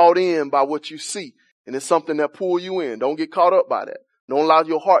being caught in by what you see. And it's something that pull you in. Don't get caught up by that. Don't allow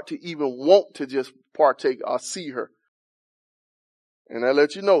your heart to even want to just partake or see her. And I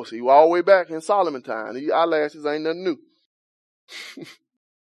let you know. See, we're all the way back in Solomon time. These eyelashes ain't nothing new.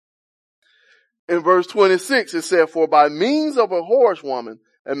 In verse 26, it said, for by means of a whorish woman,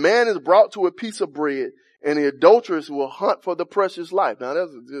 a man is brought to a piece of bread, and the adulteress will hunt for the precious life. Now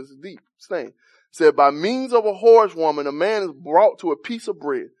that's just a deep thing. It said, by means of a whorish woman, a man is brought to a piece of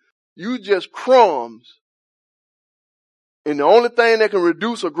bread. You just crumbs. And the only thing that can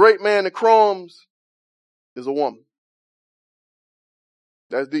reduce a great man to crumbs is a woman.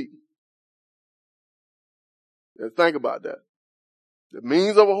 That's deep. Let's think about that. The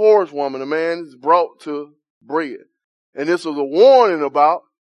means of a whorish woman, a man is brought to bread. And this was a warning about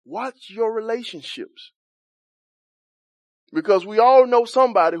watch your relationships. Because we all know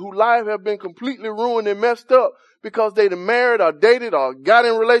somebody whose life have been completely ruined and messed up because they married or dated or got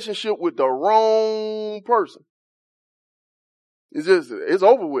in a relationship with the wrong person. It's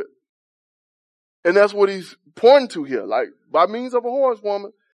over with. And that's what he's pointing to here. Like, by means of a whorish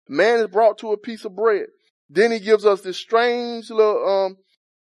woman, man is brought to a piece of bread. Then he gives us this strange little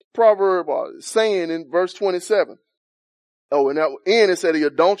proverb saying in verse 27. Oh, and at the end it said the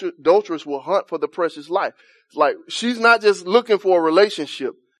adulteress will hunt for the precious life. It's like she's not just looking for a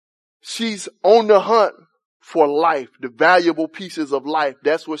relationship. She's on the hunt for life, the valuable pieces of life.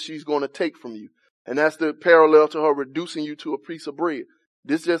 That's what she's going to take from you. And that's the parallel to her reducing you to a piece of bread.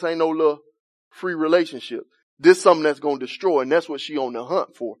 This just ain't no little free relationship. This is something that's going to destroy, and that's what she on the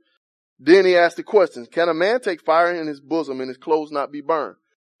hunt for. Then he asked the question, can a man take fire in his bosom and his clothes not be burned?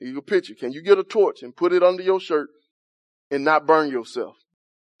 You can picture, can you get a torch and put it under your shirt and not burn yourself?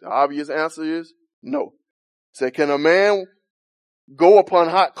 The obvious answer is no. Say, can a man go upon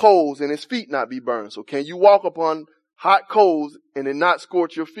hot coals and his feet not be burned? So can you walk upon hot coals and it not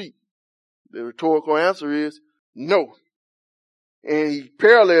scorch your feet? The rhetorical answer is no. And he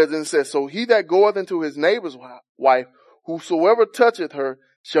parallels and says, so he that goeth into his neighbor's wife, whosoever toucheth her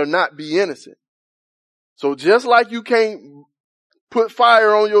shall not be innocent. So just like you can't put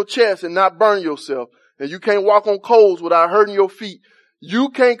fire on your chest and not burn yourself, and you can't walk on coals without hurting your feet, you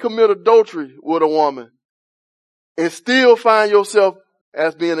can't commit adultery with a woman and still find yourself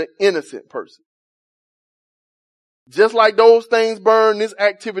as being an innocent person. Just like those things burn, this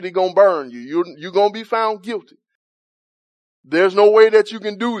activity gonna burn you. You're gonna be found guilty. There's no way that you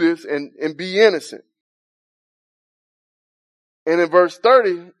can do this and be innocent. And in verse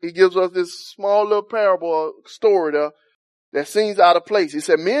 30, he gives us this small little parable story there that seems out of place. He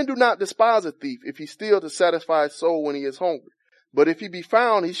said, men do not despise a thief if he steal to satisfy his soul when he is hungry. But if he be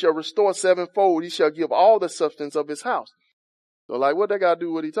found, he shall restore sevenfold. He shall give all the substance of his house. So like, what they got to do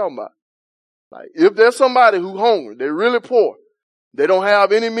with what he talking about? Like, if there's somebody who hungry, they're really poor, they don't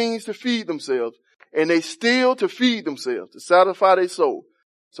have any means to feed themselves, and they steal to feed themselves, to satisfy their soul.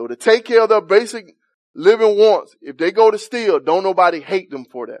 So to take care of their basic living wants, if they go to steal, don't nobody hate them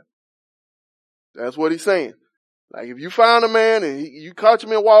for that. That's what he's saying. Like, if you found a man and you caught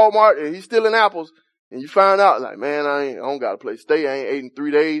him in Walmart and he's stealing apples, and you find out, like, man, I don't got a place to stay. I ain't ate in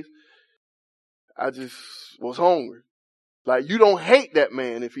 3 days. I just was hungry. Like, you don't hate that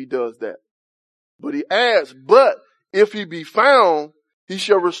man if he does that. But he adds, but if he be found, he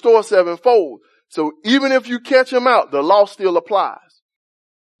shall restore sevenfold. So even if you catch him out, the law still applies.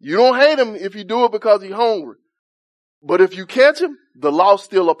 You don't hate him if you do it because he's hungry. But if you catch him, the law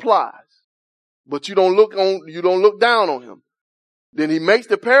still applies. But you don't look down on him. Then he makes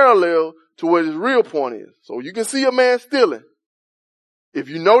the parallel to what his real point is. So you can see a man stealing. If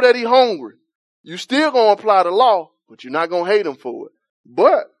you know that he's hungry, you still gonna apply the law, but you're not gonna hate him for it.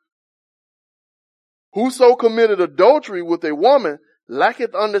 But whoso committed adultery with a woman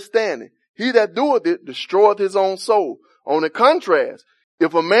lacketh understanding. He that doeth it destroyeth his own soul. On the contrast,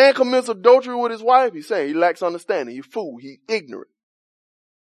 if a man commits adultery with his wife, he's saying he lacks understanding. He's fool. He's ignorant.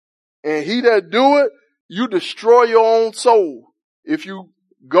 And he that do it, you destroy your own soul. If you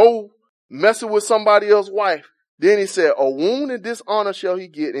go messing with somebody else's wife, then he said, a wound and dishonor shall he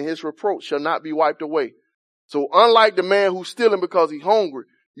get, and his reproach shall not be wiped away. So unlike the man who's stealing because he's hungry,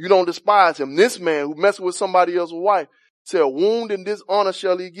 you don't despise him. This man who messes with somebody else's wife said, a wound and dishonor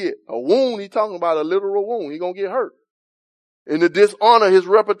shall he get. A wound, he talking about a literal wound. He gonna get hurt. In the dishonor, his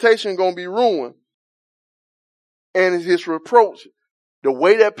reputation gonna be ruined. And his reproach, the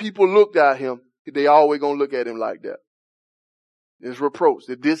way that people looked at him, they always gonna look at him like that. His reproach,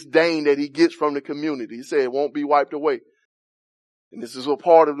 the disdain that he gets from the community. He said it won't be wiped away. And this is a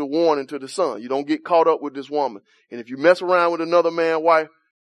part of the warning to the son. You don't get caught up with this woman. And if you mess around with another man's wife,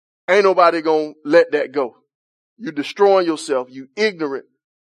 ain't nobody gonna let that go. You're destroying yourself. You ignorant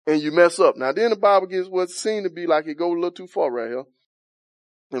and you mess up. Now then the Bible gives what seemed to be like it goes a little too far right here.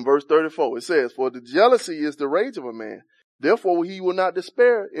 In verse 34, it says, for the jealousy is the rage of a man. Therefore he will not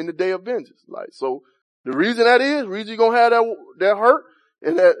despair in the day of vengeance. Like, so the reason you're going to have that hurt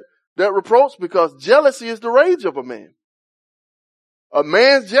and that reproach, because jealousy is the rage of a man. A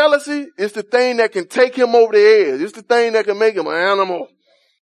man's jealousy is the thing that can take him over the edge. It's the thing that can make him an animal.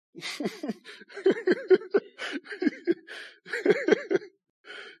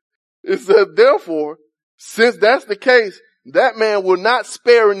 It says, therefore, since that's the case, that man will not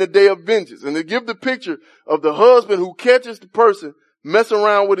spare in the day of vengeance. And to give the picture of the husband who catches the person messing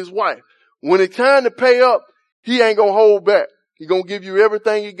around with his wife. When it's time to pay up, he ain't gonna hold back. He gonna give you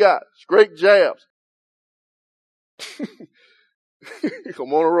everything you got. Straight jabs.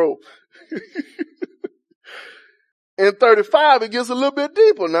 Come on a roll. In 35, it gets a little bit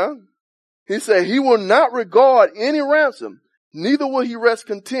deeper now. He said, he will not regard any ransom, neither will he rest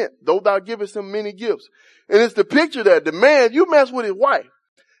content, though thou givest him many gifts. And it's the picture that the man, you mess with his wife,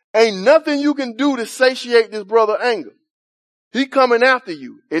 ain't nothing you can do to satiate this brother's anger. He coming after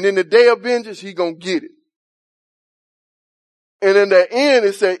you. And in the day of vengeance, he gonna get it. And in the end,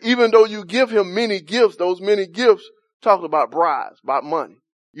 it said, even though you give him many gifts, those many gifts talking about bribes, about money.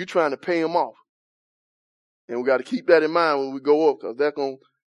 You trying to pay him off. And we got to keep that in mind when we go up, because that's going to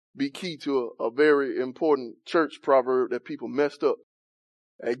be key to a very important church proverb that people messed up.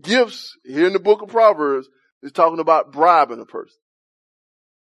 And gifts, here in the book of Proverbs, is talking about bribing a person.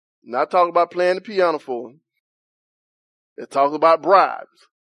 Not talking about playing the piano for them. They're talking about bribes.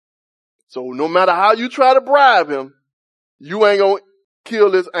 So no matter how you try to bribe him, you ain't gonna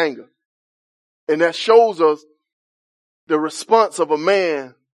kill his anger. And that shows us the response of a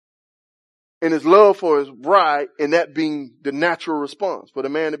man and his love for his bride, and that being the natural response for the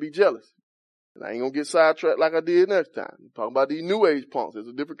man to be jealous. And I ain't gonna get sidetracked like I did next time. I'm talking about these new age punks. There's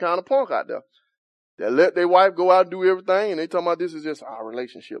a different kind of punk out there that let their wife go out and do everything, and they talking about this is just our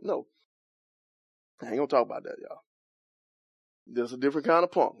relationship. No. I ain't gonna talk about that, y'all. There's a different kind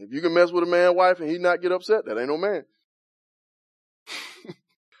of punk. If you can mess with a man's wife and he not get upset, that ain't no man.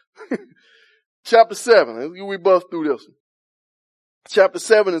 Chapter 7. We bust through this one. Chapter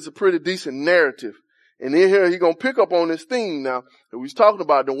 7 is a pretty decent narrative. And in here, he's going to pick up on this theme now that we was talking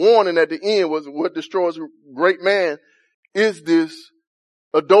about. The warning at the end was what destroys a great man is this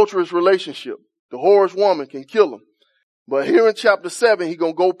adulterous relationship. The whorish woman can kill him. But here in chapter 7, he's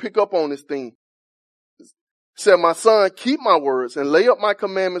going to go pick up on this thing. It said, my son, keep my words and lay up my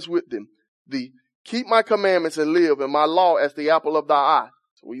commandments with them. Keep my commandments and live, and my law as the apple of thy eye.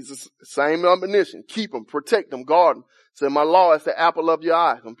 So he's the same admonition. Keep them, protect them, guard them. Say, my law is the apple of your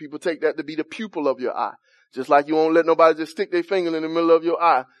eye. Some people take that to be the pupil of your eye. Just like you won't let nobody just stick their finger in the middle of your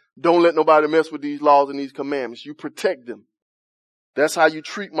eye. Don't let nobody mess with these laws and these commandments. You protect them. That's how you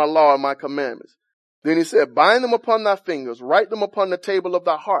treat my law and my commandments. Then he said, bind them upon thy fingers, write them upon the table of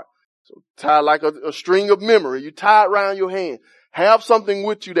thy heart. So tie like a string of memory. You tie it around your hand. Have something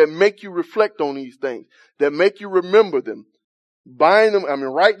with you that make you reflect on these things, that make you remember them. Write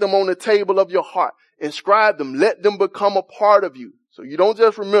them on the table of your heart. Inscribe them. Let them become a part of you. So you don't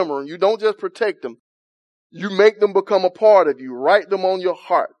just remember them. You don't just protect them. You make them become a part of you. Write them on your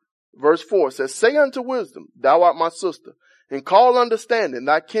heart. Verse 4 says, say unto wisdom, thou art my sister, and call understanding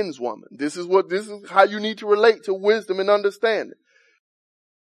thy kinswoman. This is how you need to relate to wisdom and understanding.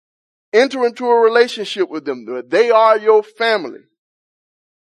 Enter into a relationship with them. They are your family.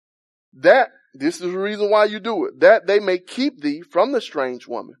 This is the reason why you do it. That they may keep thee from the strange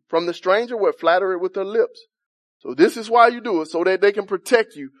woman. From the stranger will flatter it with her lips. So this is why you do it, so that they can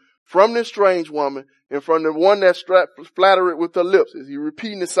protect you from this strange woman and from the one that flatter it with her lips. Is he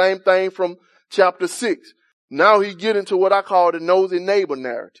repeating the same thing from chapter 6? Now he get into what I call the nosy neighbor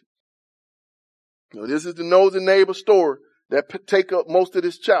narrative. Now this is the nosy neighbor story that take up most of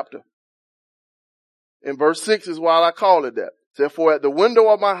this chapter. In verse 6 is why I call it that. It said, for at the window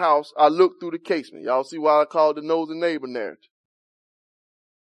of my house, I looked through the casement. Y'all see why I call it the nosy neighbor narrative.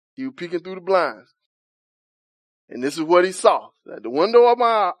 He was peeking through the blinds. And this is what he saw. At the window of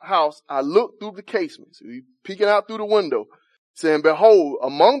my house, I looked through the casement. So he's peeking out through the window, saying, behold,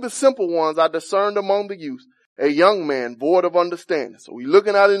 among the simple ones I discerned among the youth a young man void of understanding. So he's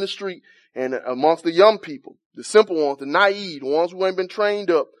looking out in the street, and amongst the young people, the simple ones, the naive, the ones who ain't been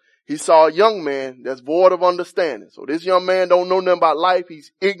trained up, he saw a young man that's void of understanding. So this young man don't know nothing about life.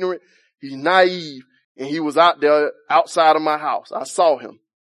 He's ignorant. He's naive. And he was out there outside of my house. I saw him.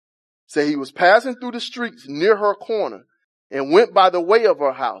 Say he was passing through the streets near her corner and went by the way of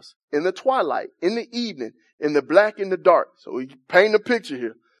her house in the twilight, in the evening, in the black, in the dark. So he painted a picture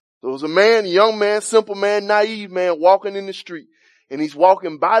here. So it was a man, young man, simple man, naive man walking in the street. And he's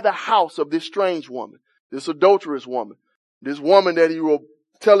walking by the house of this strange woman, this adulterous woman, this woman that he was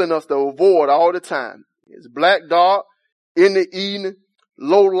telling us to avoid all the time. It's black, dark, in the evening,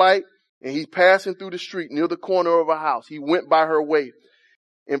 low light, and he's passing through the street near the corner of her house. He went by her way.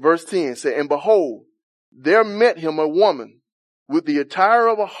 In verse 10 said, and behold, there met him a woman with the attire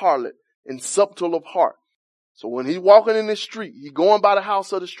of a harlot and subtle of heart. So when he's walking in the street, he's going by the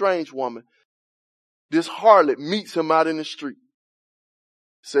house of the strange woman. This harlot meets him out in the street.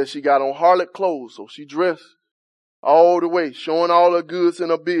 Says she got on harlot clothes, so she dressed all the way, showing all her goods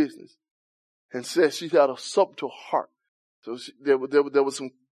and her business. And says she had a subtle heart. So there was some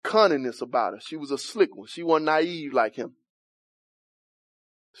cunningness about her. She was a slick one. She wasn't naive like him.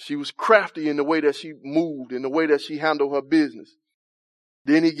 She was crafty in the way that she moved, in the way that she handled her business.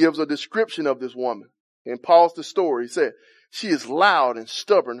 Then he gives a description of this woman and paused the story. He said, she is loud and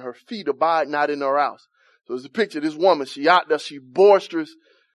stubborn. Her feet abide not in her house. So there's a picture of this woman. She out there, she boisterous,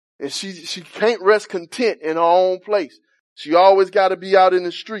 and she can't rest content in her own place. She always got to be out in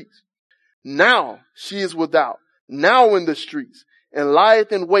the streets. Now she is without, now in the streets, and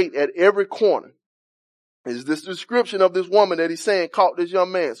lieth in wait at every corner. Is this description of this woman that he's saying caught this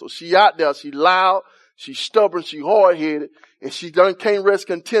young man. So she out there, she loud, she stubborn, she hard-headed, and she can't rest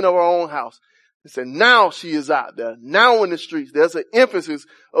content of her own house. It said now she is out there, now in the streets. There's an emphasis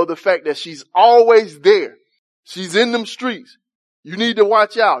of the fact that she's always there. She's in them streets. You need to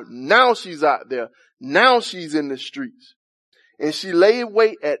watch out. Now she's out there. Now she's in the streets. And she laid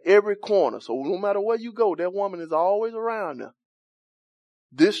wait at every corner. So no matter where you go, that woman is always around there.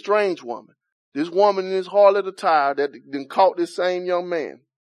 This strange woman. This woman in his harlot attire that then caught this same young man.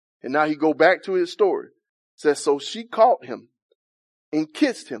 And now he go back to his story. Says, so she caught him and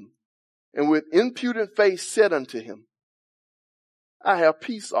kissed him, and with impudent face said unto him, I have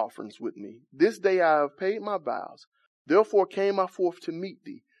peace offerings with me. This day I have paid my vows. Therefore came I forth to meet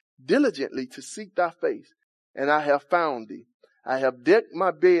thee, diligently to seek thy face, and I have found thee. I have decked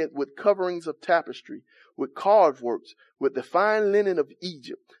my bed with coverings of tapestry, with carved works, with the fine linen of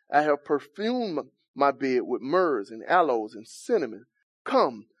Egypt. I have perfumed my bed with myrrhs and aloes and cinnamon.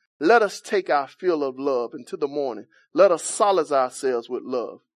 Come, let us take our fill of love into the morning. Let us solace ourselves with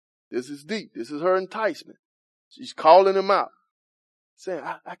love. This is deep. This is her enticement. She's calling him out, saying,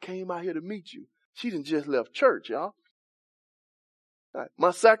 I came out here to meet you. She done just left church, y'all. Right.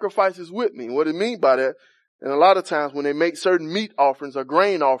 My sacrifice is with me. What it mean by that, and a lot of times when they make certain meat offerings or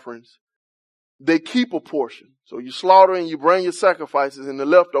grain offerings, they keep a portion. So you slaughter and you bring your sacrifices, and the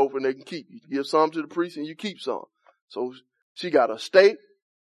leftover they can keep. You give some to the priest and you keep some. So she got a steak.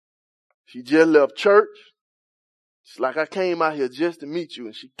 She just left church. It's like, I came out here just to meet you.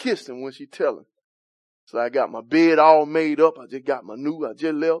 And she kissed him when she tell him. So I got my bed all made up. I just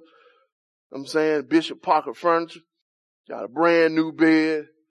left. I'm saying Bishop Parker furniture. Got a brand new bed.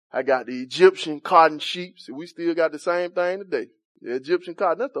 I got the Egyptian cotton sheets. We still got the same thing today. The Egyptian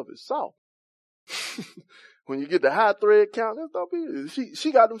cotton, that stuff is soft. When you get the high thread count, that stuff is,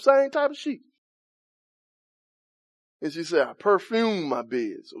 she got them same type of sheets. And she said, I perfumed my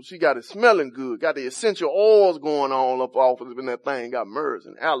bed. So she got it smelling good. Got the essential oils going on up off of in that thing. Got myrrhs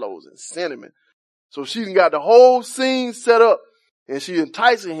and aloes and cinnamon. So she done got the whole scene set up. And she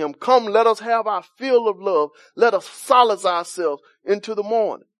enticing him, come, let us have our fill of love. Let us solace ourselves into the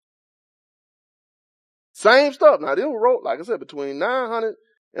morning. Same stuff. Now, this was wrote, like I said, between 900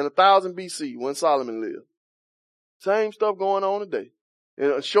 and 1000 BC when Solomon lived. Same stuff going on today.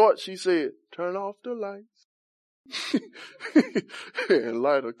 In short, she said, turn off the lights and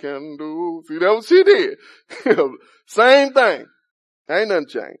light a candle. See, that's what she did. Same thing. Ain't nothing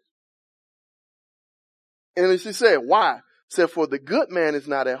changed. And she said, why? Said, for the good man is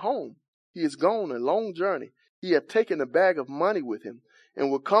not at home. He is gone a long journey. He hath taken a bag of money with him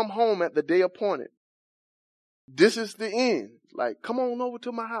and will come home at the day appointed. This is the end. Like, come on over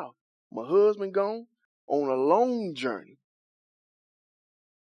to my house. My husband gone on a long journey.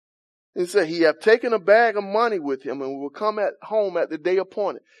 And said, he hath taken a bag of money with him and will come at home at the day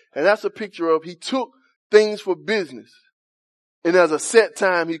appointed. And that's a picture of he took things for business. And there's a set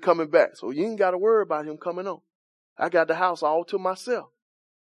time he coming back. So you ain't got to worry about him coming on. I got the house all to myself.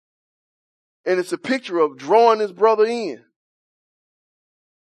 And it's a picture of drawing his brother in.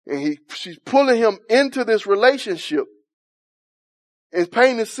 And she's pulling him into this relationship and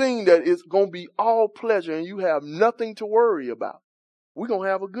painting a scene that it's going to be all pleasure and you have nothing to worry about. We're going to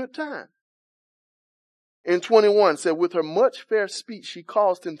have a good time. In 21 said, with her much fair speech, she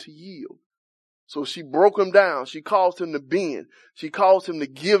caused him to yield. So she broke him down. She caused him to bend. She caused him to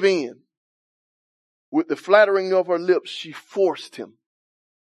give in. With the flattering of her lips, she forced him.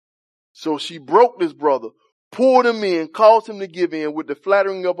 So she broke this brother, pulled him in, caused him to give in. With the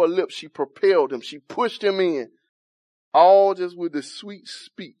flattering of her lips, she propelled him. She pushed him in. All just with the sweet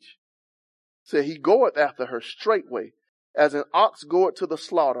speech. Said, he goeth after her straightway, as an ox goeth to the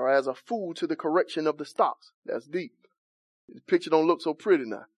slaughter, as a fool to the correction of the stocks. That's deep. The picture don't look so pretty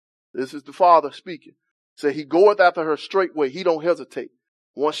now. This is the Father speaking. Said, he goeth after her straightway. He don't hesitate.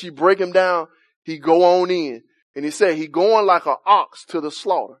 Once she break him down, he go on in. And he said, he going like an ox to the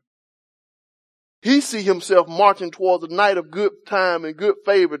slaughter. He see himself marching towards a night of good time and good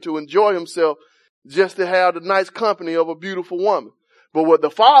favor to enjoy himself, just to have the nice company of a beautiful woman. But what the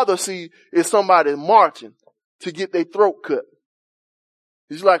Father see is somebody marching to get their throat cut.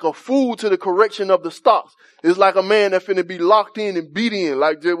 He's like a fool to the correction of the stocks. It's like a man that finna be locked in and beat in,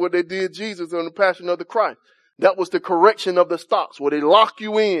 like what they did Jesus on the Passion of the Christ. That was the correction of the stocks, where they lock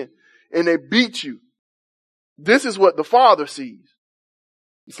you in and they beat you. This is what the Father sees.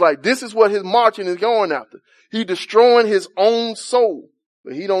 It's like this is what his marching is going after. He destroying his own soul,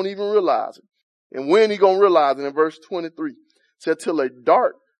 but he don't even realize it. And when he gonna realize it? In verse 23, it said, till a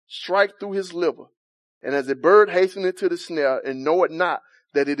dart strike through his liver, and as a bird hasteneth to the snare, and know it not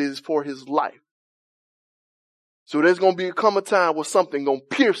that it is for his life. So there's gonna come a time where something gonna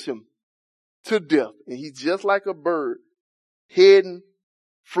pierce him to death, and he's just like a bird heading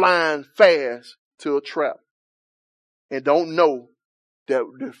flying fast to a trap and don't know that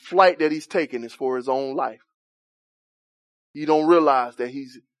the flight that he's taking is for his own life. He don't realize that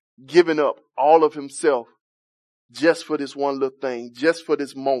he's giving up all of himself just for this one little thing, just for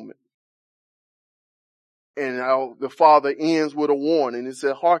this moment. And the father ends with a warning. It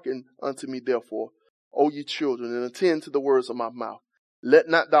said, hearken unto me therefore, O ye children, and attend to the words of my mouth. Let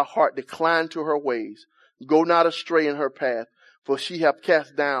not thy heart decline to her ways. Go not astray in her path, for she hath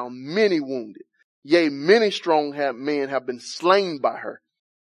cast down many wounded. Yea, many strong men have been slain by her.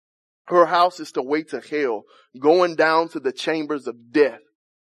 Her house is the way to hell, going down to the chambers of death.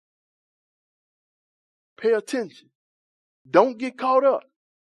 Pay attention. Don't get caught up.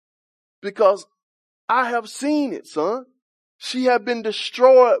 Because I have seen it, son. She have been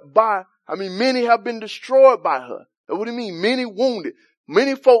destroyed many have been destroyed by her. What do you mean? Many wounded.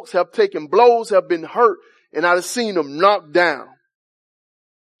 Many folks have taken blows, have been hurt, and I've seen them knocked down.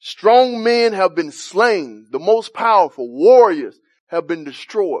 Strong men have been slain. The most powerful warriors have been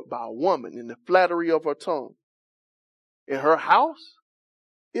destroyed by a woman in the flattery of her tongue. In her house,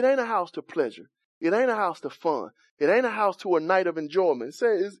 it ain't a house to pleasure. It ain't a house to fun. It ain't a house to a night of enjoyment. It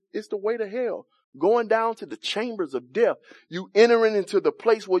says it's the way to hell, going down to the chambers of death. You entering into the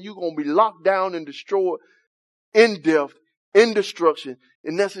place where you're going to be locked down and destroyed in death, in destruction.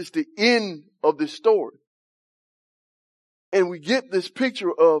 And that's just the end of this story. And we get this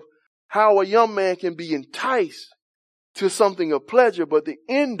picture of how a young man can be enticed to something of pleasure, but the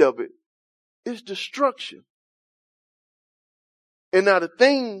end of it is destruction. And now the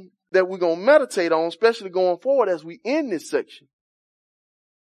thing that we're going to meditate on, especially going forward as we end this section,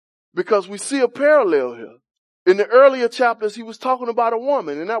 because we see a parallel here. In the earlier chapters, he was talking about a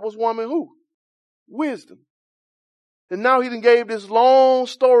woman, and that was woman who? Wisdom. And now he done gave this long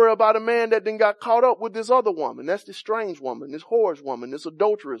story about a man that then got caught up with this other woman. That's this strange woman, this whorish woman, this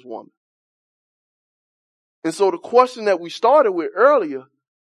adulterous woman. And so the question that we started with earlier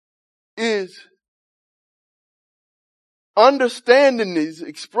is, understanding these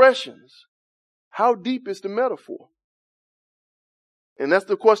expressions, how deep is the metaphor? And that's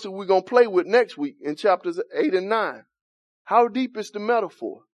the question we're going to play with next week in chapters 8 and 9. How deep is the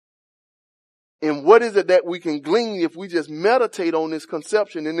metaphor? And what is it that we can glean if we just meditate on this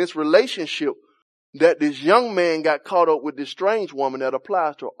conception and this relationship that this young man got caught up with this strange woman that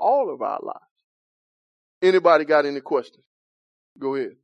applies to all of our lives? Anybody got any questions? Go ahead.